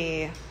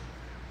see.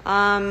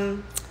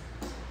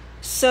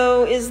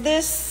 So is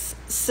this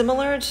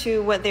similar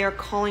to what they are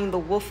calling the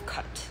wolf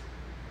cut?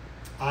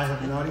 I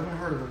have not even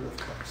heard of a wolf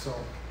cut, so.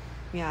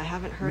 Yeah, I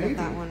haven't heard of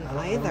that one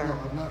either. I don't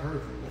know. I've not heard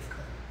of a wolf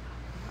cut.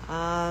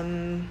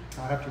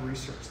 I'll have to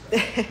research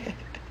that.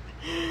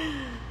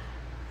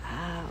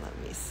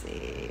 Let me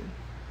see.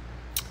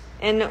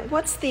 And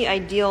what's the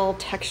ideal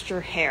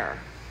texture hair?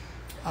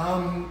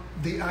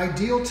 The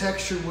ideal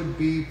texture would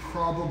be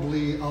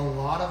probably a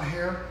lot of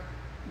hair,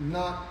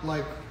 not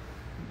like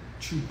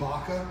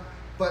Chewbacca,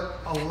 but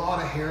a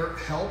lot of hair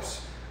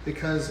helps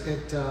because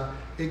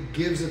it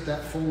gives it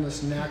that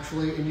fullness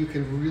naturally, and you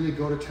can really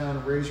go to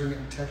town razoring it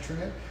and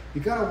texturing it.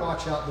 You got to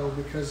watch out though,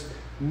 because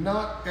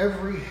not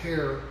every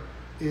hair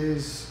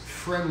is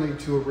friendly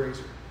to a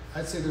razor.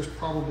 I'd say there's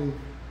probably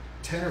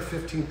 10 or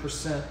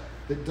 15%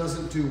 that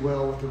doesn't do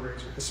well with the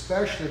razor,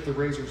 especially if the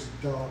razor is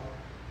dull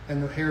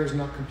and the hair is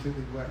not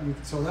completely wet.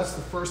 So that's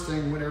the first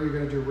thing whenever you're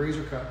going to do a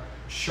razor cut.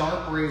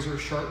 Sharp razor,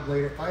 sharp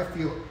blade. If I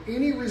feel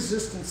any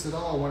resistance at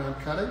all when I'm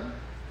cutting,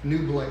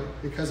 new blade.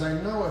 Because I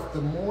know if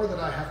the more that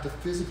I have to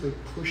physically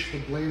push the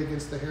blade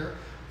against the hair,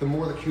 the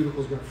more the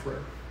cuticle is going to fray.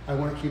 I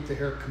want to keep the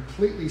hair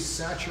completely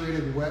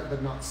saturated, wet,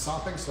 but not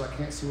sopping, so I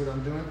can't see what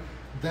I'm doing.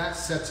 That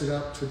sets it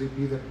up to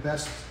be the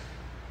best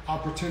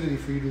opportunity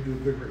for you to do a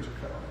good razor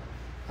cut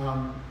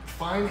on it.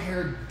 Fine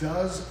hair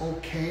does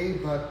okay,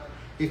 but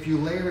if you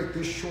layer it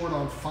this short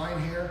on fine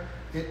hair,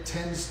 it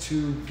tends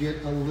to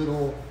get a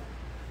little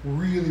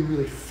really,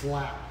 really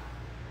flat.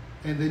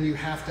 And then you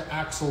have to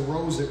Axl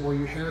Rose it, where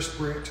you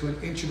hairspray it to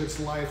an inch of its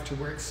life to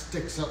where it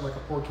sticks up like a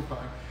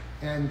porcupine.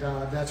 And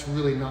that's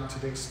really not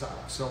today's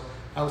style. So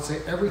I would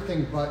say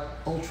everything but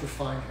ultra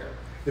fine hair.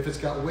 If it's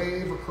got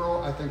wave or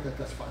curl, I think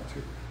that's fine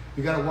too.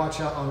 You gotta watch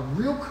out on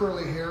real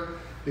curly hair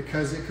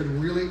because it could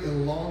really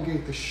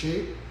elongate the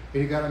shape,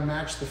 and you gotta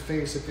match the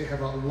face. If they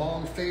have a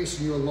long face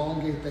and you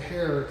elongate the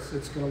hair,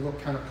 it's gonna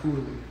look kind of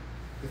poodly,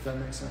 if that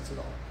makes sense at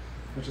all,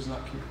 which is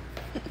not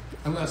cute.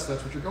 Unless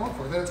that's what you're going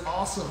for, then it's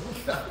awesome.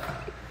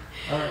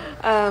 All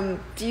right.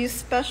 Do you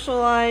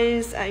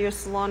specialize at your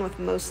salon with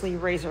mostly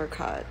razor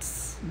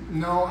cuts?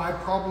 No, I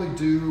probably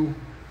do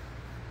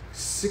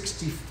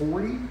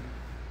 60-40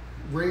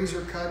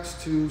 razor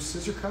cuts to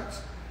scissor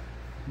cuts,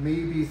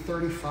 maybe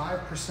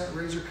 35%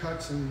 razor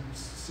cuts and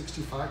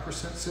 65%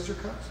 scissor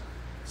cuts.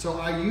 So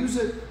I use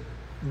it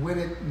when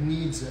it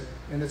needs it,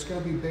 and it's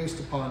going to be based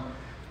upon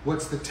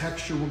what's the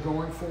texture we're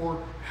going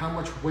for, how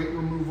much weight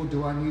removal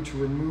do I need to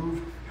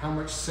remove, how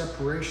much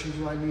separation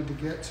do I need to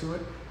get to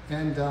it,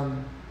 and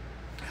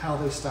how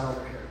they style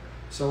their hair.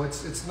 So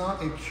it's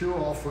not a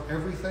cure-all for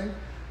everything,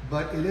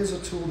 but it is a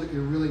tool that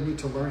you really need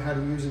to learn how to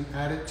use and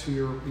add it to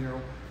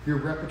your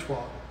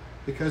repertoire,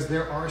 because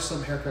there are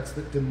some haircuts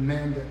that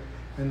demand it,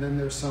 and then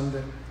there's some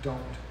that don't,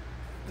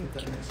 if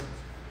that makes sense.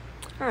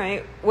 All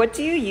right, what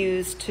do you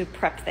use to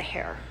prep the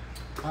hair?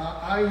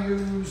 I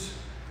use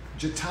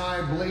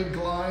JATAI Blade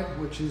Glide,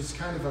 which is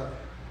kind of a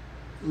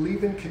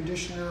leave-in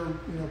conditioner,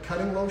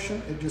 cutting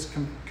lotion. It just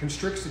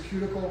constricts the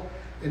cuticle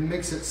and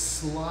makes it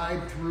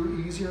slide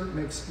through easier. It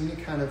makes any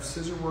kind of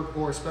scissor work,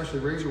 or especially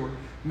razor work,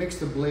 makes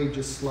the blade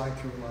just slide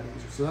through a lot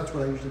easier. So that's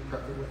what I usually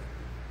prep it with.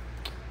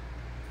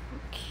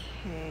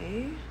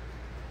 Okay.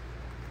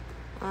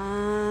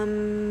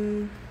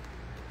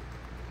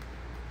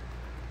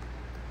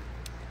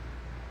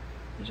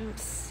 I don't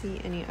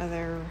see any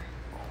other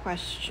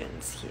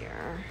questions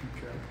here.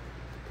 Okay.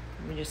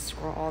 Let me just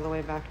scroll all the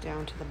way back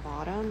down to the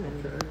bottom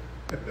and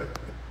Okay.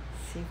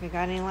 see if we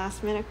got any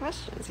last minute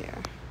questions here.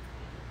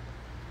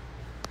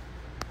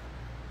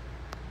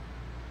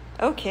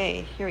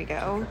 Okay, here we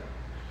go.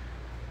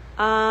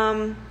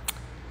 Okay.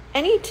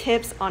 Any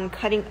tips on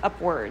cutting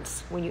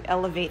upwards when you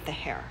elevate the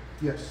hair?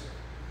 Yes.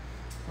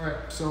 All right,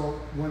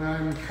 so when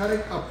I'm cutting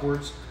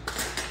upwards,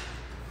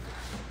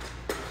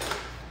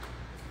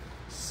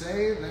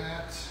 say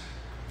that,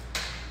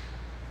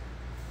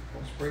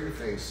 don't spray your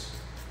face.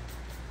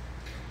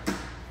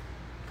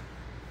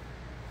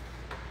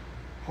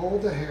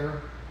 Hold the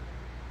hair.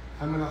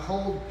 I'm going to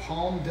hold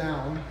palm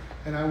down,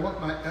 and I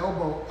want my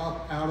elbow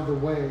up out of the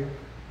way.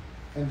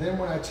 And then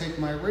when I take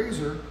my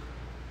razor,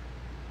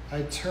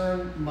 I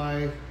turn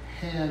my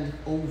hand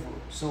over.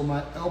 So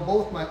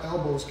both my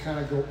elbows kind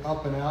of go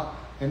up and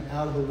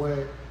out of the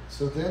way.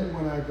 So then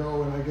when I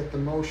go and I get the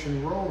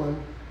motion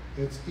rolling,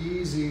 it's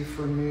easy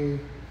for me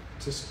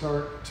to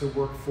start to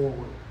work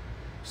forward.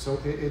 So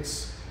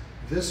it's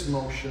this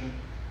motion,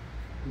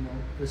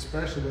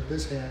 especially with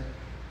this hand,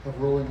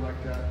 of rolling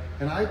like that.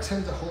 And I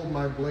tend to hold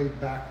my blade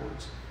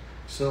backwards.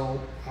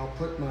 So I'll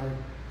put my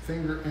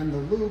finger in the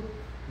loop,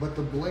 but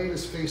the blade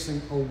is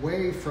facing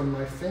away from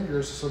my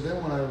fingers. So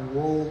then when I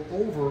roll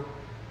over,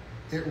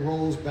 it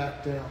rolls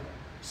back down.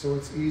 So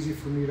it's easy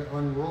for me to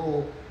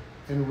unroll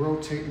and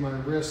rotate my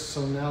wrist.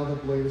 So now the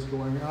blade is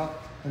going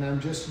up, and I'm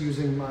just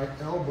using my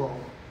elbow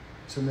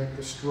to make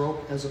the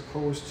stroke as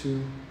opposed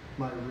to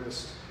my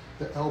wrist.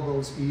 The elbow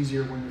is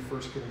easier when you're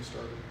first getting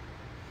started.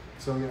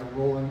 So yeah,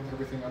 rolling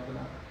everything up and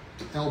out.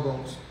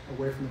 Elbows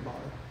away from the body.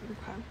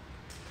 Okay.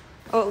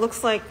 Oh, it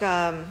looks like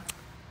the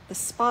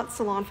Spot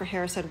Salon for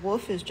Hair said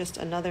wolf is just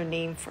another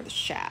name for the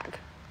shag.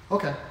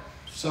 Okay,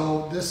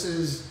 so this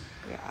is,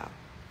 yeah.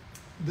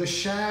 The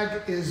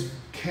shag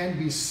can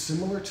be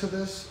similar to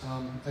this.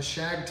 A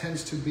shag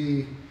tends to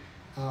be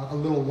a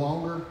little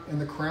longer in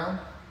the crown.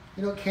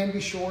 It can be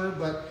shorter,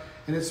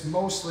 and it's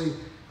mostly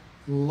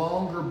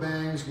longer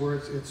bangs where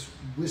it's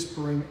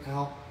whispering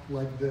out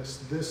like this.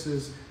 This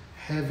is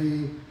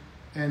heavy,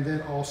 and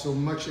then also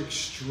much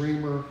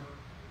extremer.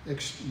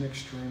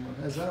 Extremer.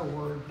 Is that a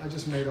word? I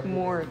just made up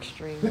more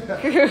extreme.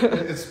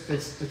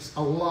 It's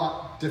a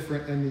lot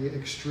different in the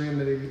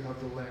extremity of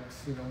the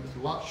length. It's a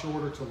lot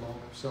shorter to longer.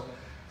 So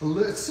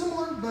it's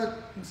similar,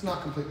 but it's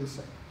not completely the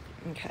same.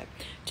 Okay.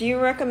 Do you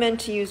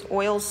recommend to use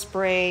oil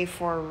spray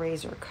for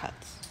razor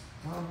cuts?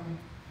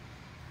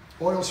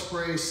 Oil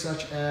sprays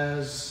such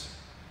as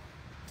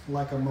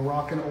like a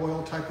Moroccan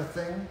oil type of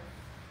thing.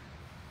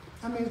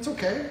 I mean, it's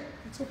okay.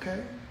 It's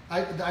okay.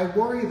 I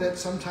worry that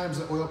sometimes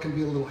the oil can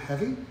be a little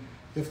heavy.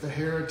 If the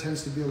hair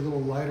tends to be a little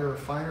lighter or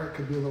finer, it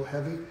could be a little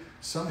heavy.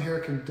 Some hair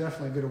can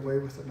definitely get away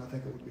with it, and I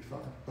think it would be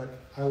fine. But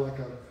I like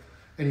an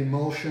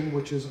emulsion,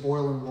 which is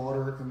oil and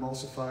water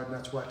emulsified, and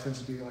that's why it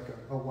tends to be like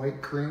a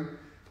white cream.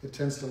 It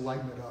tends to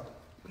lighten it up.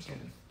 Okay.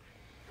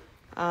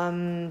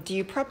 Do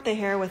you prep the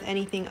hair with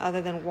anything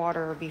other than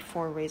water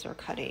before razor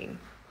cutting?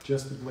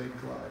 Just the blade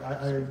glide.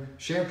 I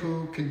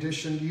shampoo,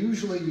 condition,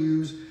 usually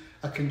use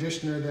a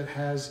conditioner that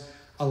has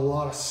a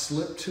lot of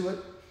slip to it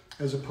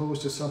as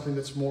opposed to something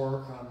that's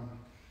more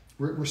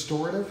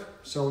restorative.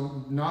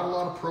 So not a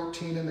lot of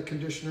protein in the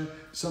conditioner,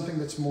 something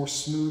that's more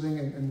smoothing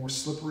and more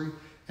slippery,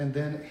 and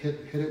then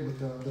hit it with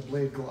the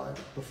blade glide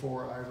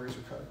before I razor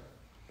cut.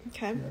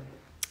 Okay.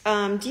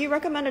 Yeah. Do you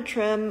recommend a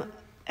trim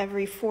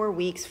every 4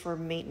 weeks for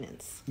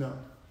maintenance? No.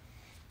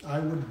 I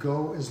would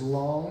go as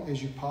long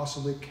as you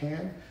possibly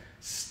can.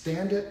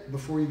 Stand it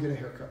before you get a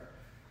haircut.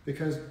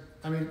 Because,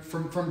 I mean,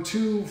 from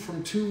two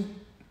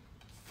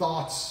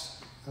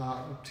thoughts,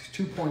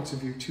 2 points of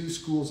view, 2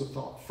 schools of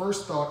thought.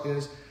 First thought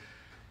is,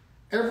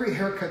 every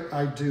haircut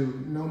I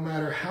do, no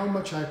matter how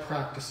much I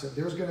practice it,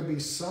 there's going to be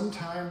some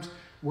times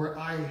where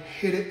I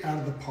hit it out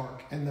of the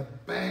park and the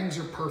bangs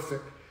are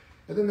perfect.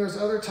 And then there's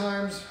other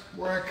times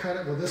where I cut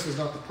it, well, this is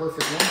not the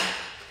perfect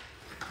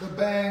one. The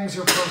bangs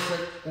are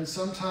perfect, and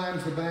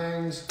sometimes the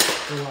bangs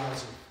are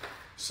lousy.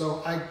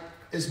 So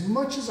as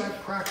much as I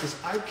practice,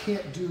 I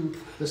can't do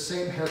the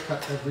same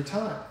haircut every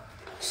time.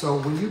 So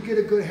when you get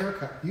a good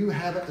haircut, you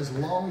have it as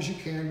long as you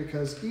can,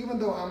 because even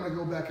though I'm going to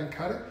go back and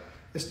cut it,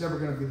 it's never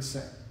going to be the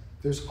same.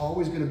 There's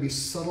always going to be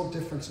subtle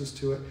differences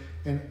to it.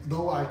 And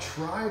though I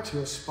try to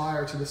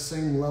aspire to the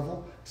same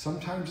level,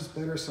 sometimes it's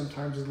better,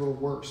 sometimes it's a little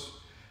worse.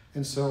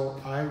 And so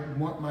I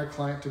want my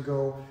client to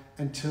go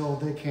until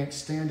they can't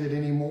stand it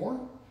anymore.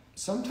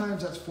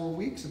 Sometimes that's 4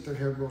 weeks if their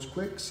hair grows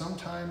quick.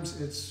 Sometimes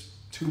it's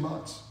 2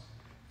 months.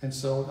 And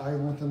so I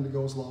want them to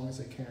go as long as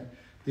they can.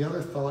 The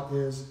other thought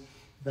is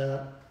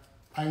that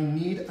I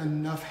need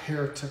enough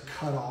hair to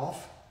cut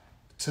off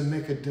to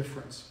make a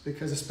difference.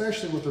 Because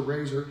especially with a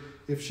razor,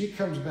 if she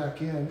comes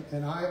back in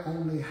and I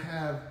only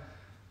have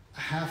a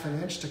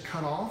 1/2 inch to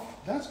cut off,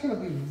 that's going to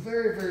be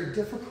very, very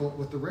difficult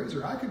with the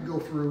razor. I could go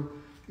through,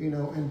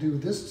 and do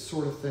this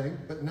sort of thing,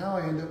 but now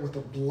I end up with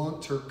a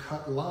blunter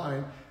cut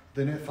line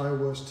than if I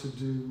was to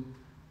do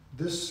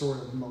this sort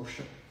of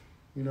motion,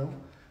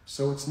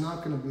 So it's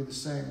not going to be the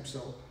same.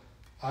 So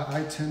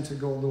I tend to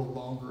go a little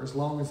longer, as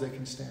long as they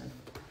can stand.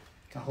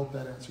 I hope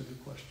that answered your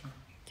question.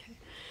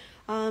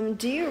 Okay.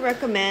 Do you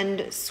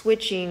recommend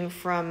switching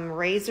from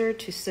razor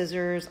to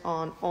scissors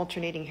on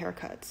alternating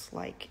haircuts,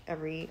 like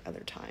every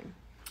other time?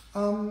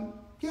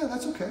 Yeah,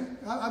 that's okay.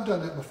 I've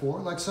done that before.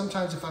 Like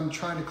sometimes if I'm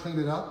trying to clean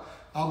it up,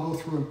 I'll go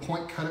through and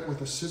point cut it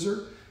with a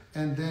scissor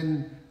and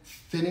then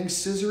thinning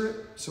scissor it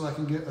so I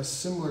can get a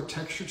similar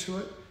texture to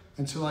it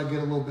until I get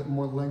a little bit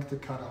more length to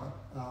cut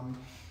on.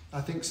 I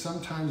think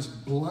sometimes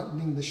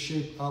blunting the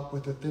shape up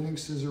with a thinning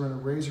scissor and a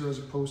razor as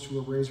opposed to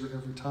a razor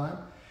every time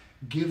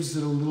gives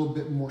it a little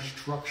bit more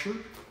structure,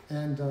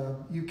 and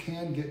you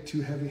can get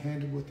too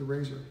heavy-handed with the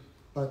razor,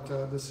 but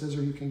the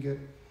scissor you can get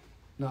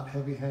not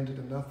heavy-handed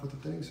enough with the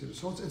thinning scissor.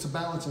 So it's a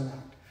balancing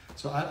act.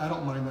 So I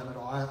don't mind that at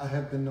all. I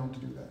have been known to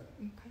do that.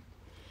 Okay.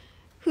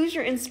 Who's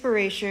your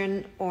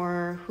inspiration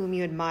or whom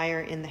you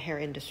admire in the hair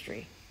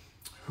industry?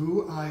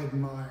 Who I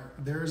admire?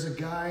 There's a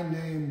guy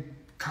named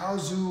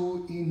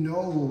Kazu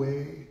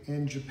Inoue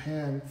in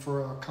Japan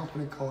for a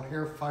company called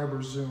Hair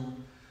Fiber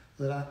Zoom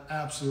that I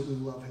absolutely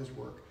love his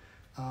work.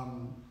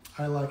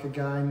 I like a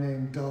guy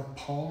named Doug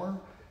Palmer.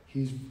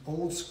 He's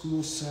old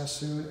school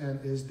Sassoon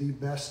and is the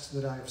best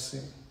that I have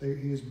seen.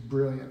 He is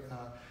brilliant.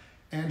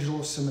 Angelo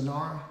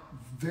Seminara,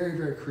 very,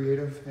 very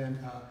creative, and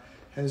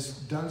has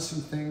done some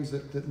things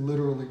that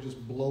literally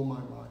just blow my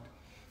mind.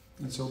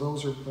 And so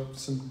those are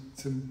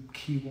some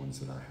key ones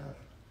that I have.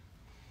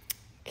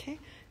 Okay.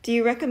 Do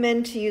you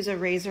recommend to use a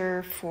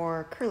razor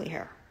for curly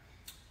hair?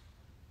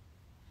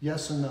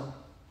 Yes and no.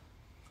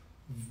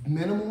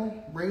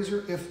 Minimal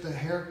razor if the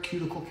hair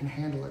cuticle can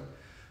handle it.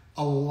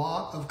 A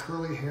lot of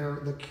curly hair,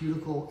 the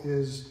cuticle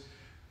is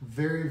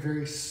very,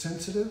 very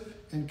sensitive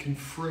and can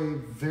fray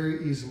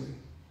very easily.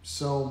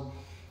 So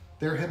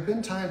there have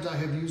been times I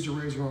have used a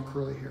razor on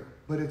curly hair,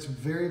 but it's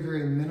very,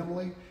 very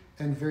minimally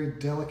and very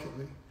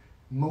delicately,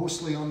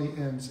 mostly on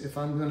the ends. If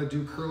I'm going to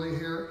do curly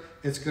hair,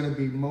 it's going to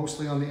be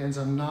mostly on the ends.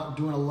 I'm not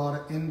doing a lot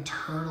of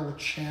internal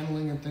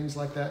channeling and things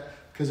like that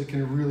because it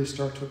can really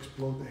start to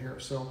explode the hair.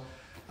 So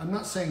I'm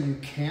not saying you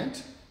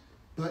can't,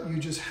 but you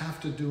just have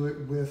to do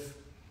it with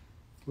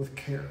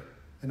care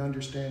and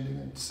understanding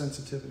and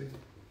sensitivity.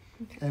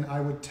 Okay. And I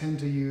would tend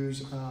to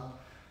use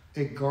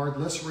a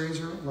guardless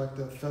razor like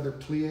the feather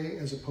plie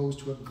as opposed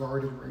to a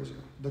guarded razor.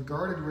 The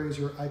guarded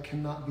razor, I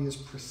cannot be as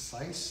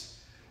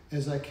precise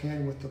as I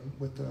can with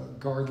the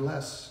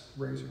guardless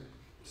razor.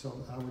 So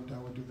I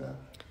would do that.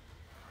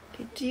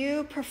 Okay. Do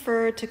you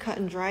prefer to cut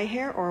in dry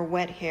hair or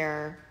wet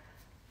hair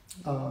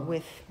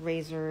with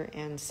razor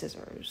and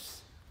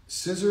scissors?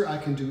 Scissor, I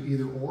can do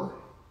either or.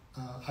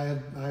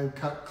 I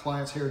cut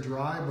clients' hair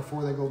dry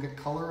before they go get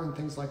color and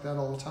things like that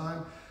all the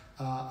time.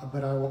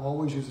 But I will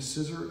always use a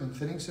scissor and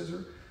thinning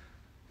scissor.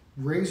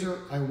 Razor,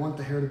 I want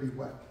the hair to be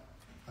wet.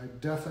 I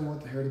definitely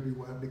want the hair to be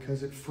wet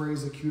because it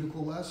frays the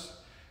cuticle less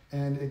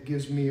and it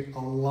gives me a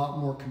lot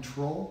more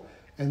control,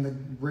 and the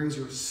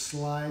razor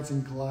slides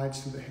and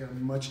glides through the hair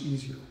much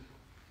easier.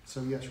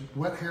 So yes,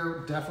 wet hair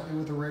definitely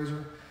with a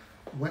razor,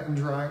 wet and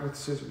dry with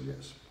scissors,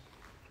 yes.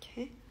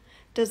 Okay.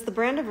 Does the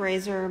brand of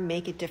razor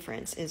make a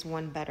difference? Is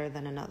one better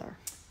than another?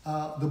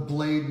 The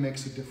blade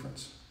makes a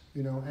difference,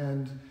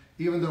 and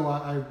even though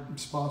I'm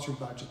sponsored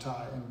by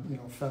JATAI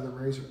and, Feather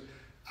Razor,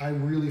 I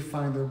really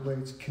find their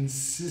blades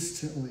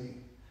consistently,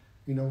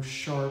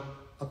 sharp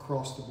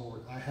across the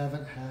board.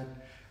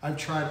 I've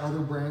tried other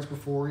brands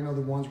before,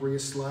 the ones where you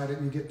slide it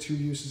and you get 2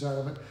 uses out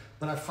of it,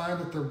 but I find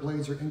that their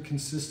blades are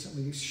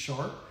inconsistently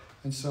sharp.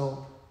 And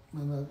so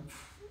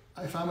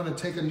if I'm going to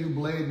take a new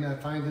blade and I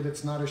find that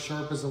it's not as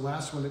sharp as the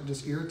last one, it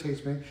just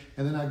irritates me.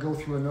 And then I go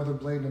through another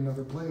blade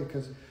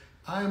because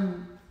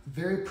I'm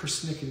very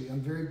persnickety.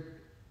 I'm very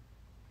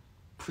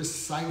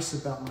precise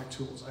about my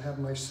tools. I have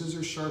my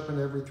scissors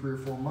sharpened every 3 or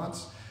 4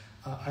 months.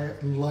 I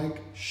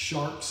like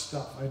sharp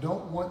stuff. I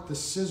don't want the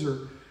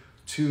scissor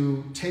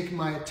to take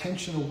my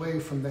attention away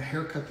from the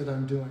haircut that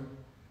I'm doing.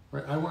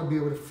 Right? I want to be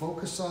able to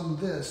focus on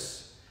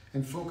this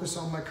and focus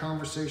on my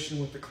conversation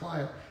with the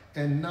client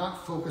and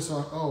not focus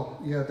on, oh,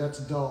 yeah, that's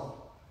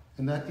dull.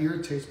 And that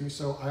irritates me.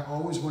 So I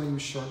always want to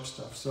use sharp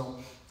stuff. So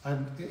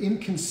I'm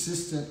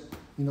inconsistent,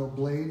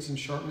 blades and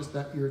sharpness,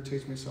 that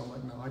irritates me. So I'm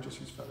like, no, I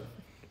just use feather.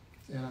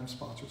 And I'm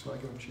sponsored, so I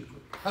get them cheaper.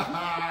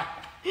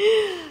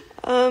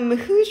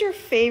 Who's your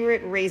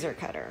favorite razor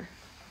cutter?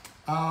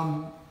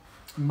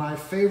 My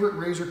favorite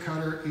razor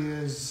cutter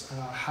is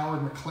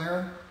Howard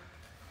McLaren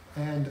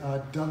and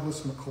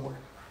Douglas McCoy.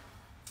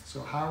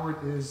 So Howard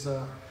is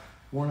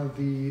one of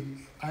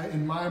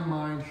in my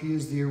mind, he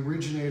is the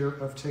originator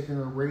of taking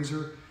a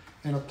razor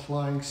and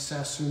applying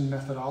Sassoon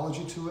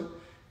methodology to it.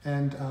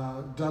 And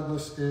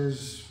Douglas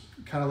is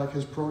kind of like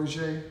his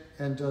protege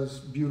and does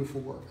beautiful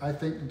work. I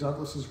think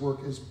Douglas's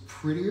work is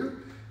prettier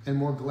and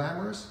more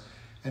glamorous,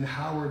 and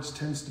Howard's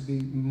tends to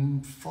be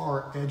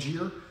far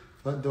edgier,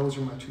 but those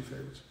are my 2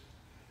 favorites.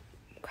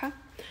 Okay.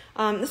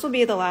 This will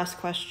be the last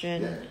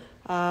question.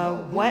 Yeah.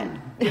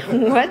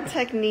 What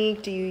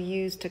technique do you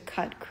use to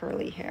cut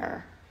curly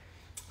hair?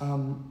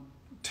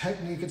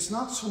 Technique, it's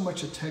not so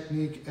much a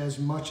technique as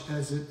much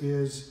as it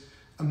is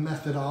a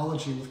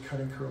methodology with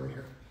cutting curly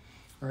hair.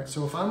 All right,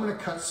 so if I'm going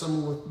to cut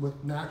someone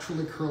with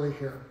naturally curly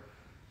hair,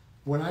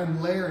 when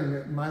I'm layering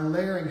it, my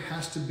layering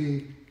has to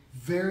be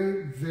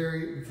very,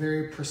 very,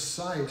 very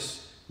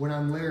precise when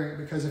I'm layering it,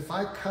 because if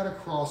I cut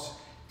across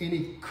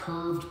any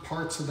curved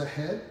parts of the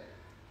head,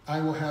 I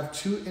will have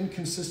two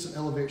inconsistent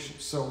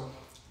elevations. So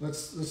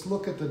let's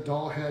look at the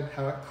doll head,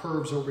 how it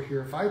curves over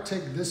here. If I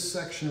take this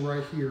section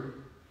right here,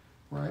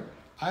 right,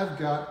 I've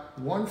got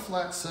one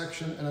flat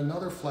section and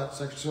another flat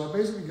section. So I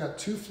basically got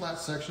two flat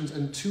sections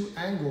and two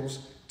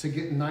angles to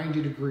get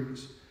 90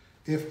 degrees.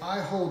 If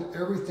I hold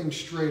everything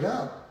straight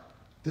up,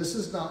 this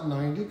is not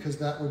 90 because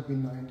that would be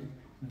 90.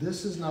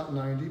 This is not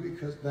 90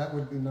 because that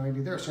would be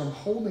 90 there. So I'm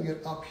holding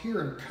it up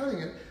here and cutting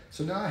it.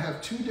 So now I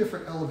have two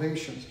different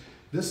elevations.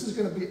 This is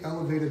going to be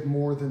elevated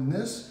more than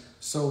this.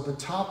 So the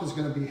top is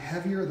going to be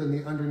heavier than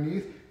the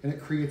underneath, and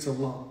it creates a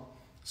lump.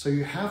 So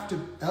you have to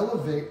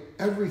elevate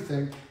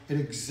everything at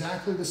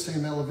exactly the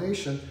same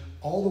elevation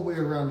all the way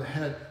around the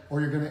head,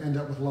 or you're going to end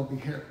up with lumpy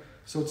hair.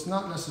 So it's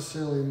not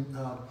necessarily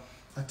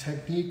a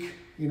technique,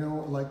 you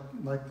know,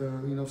 like the,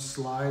 you know,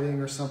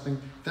 sliding or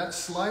something. That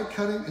slide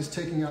cutting is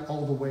taking out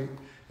all the weight.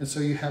 And so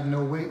you have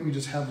no weight, you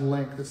just have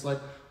length. It's like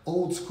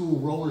old school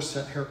roller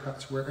set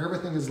haircuts where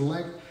everything is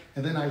length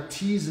and then I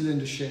tease it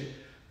into shape.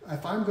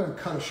 If I'm going to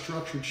cut a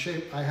structured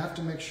shape, I have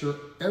to make sure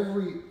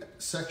every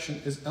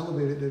section is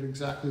elevated at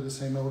exactly the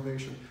same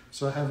elevation.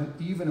 So I have an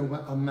even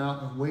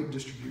amount of weight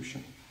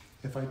distribution.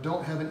 If I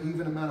don't have an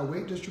even amount of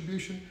weight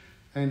distribution,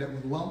 I end up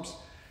with lumps,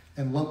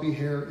 and lumpy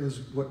hair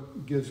is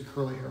what gives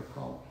curly hair a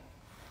problem.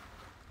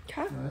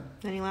 Okay. Right.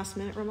 Any last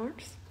minute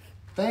remarks?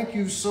 Thank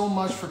you so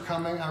much for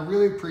coming. I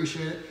really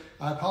appreciate it.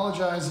 I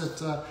apologize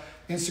that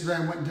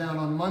Instagram went down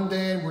on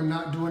Monday and we're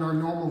not doing our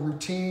normal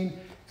routine.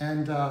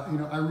 And you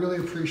know, I really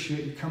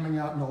appreciate you coming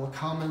out and all the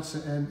comments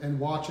and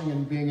watching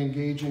and being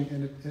engaging.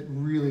 And it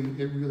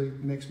really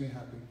makes me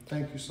happy.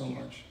 Thank you so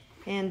much.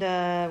 And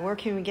where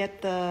can we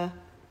get the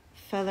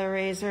feather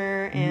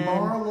razor? And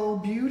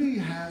Marlo Beauty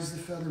has the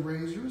feather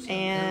razors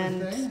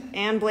and everything.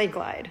 And Blade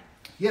Glide.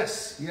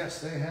 Yes,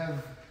 they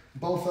have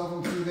both of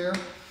them through there.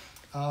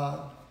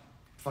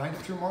 Find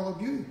it through Marlo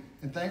Beauty.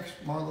 And thanks,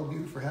 Marlo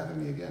Beauty, for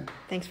having me again.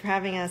 Thanks for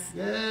having us.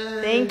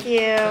 Yay! Thank you.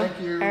 Thank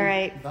you. All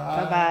right.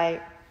 Bye.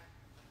 Bye-bye.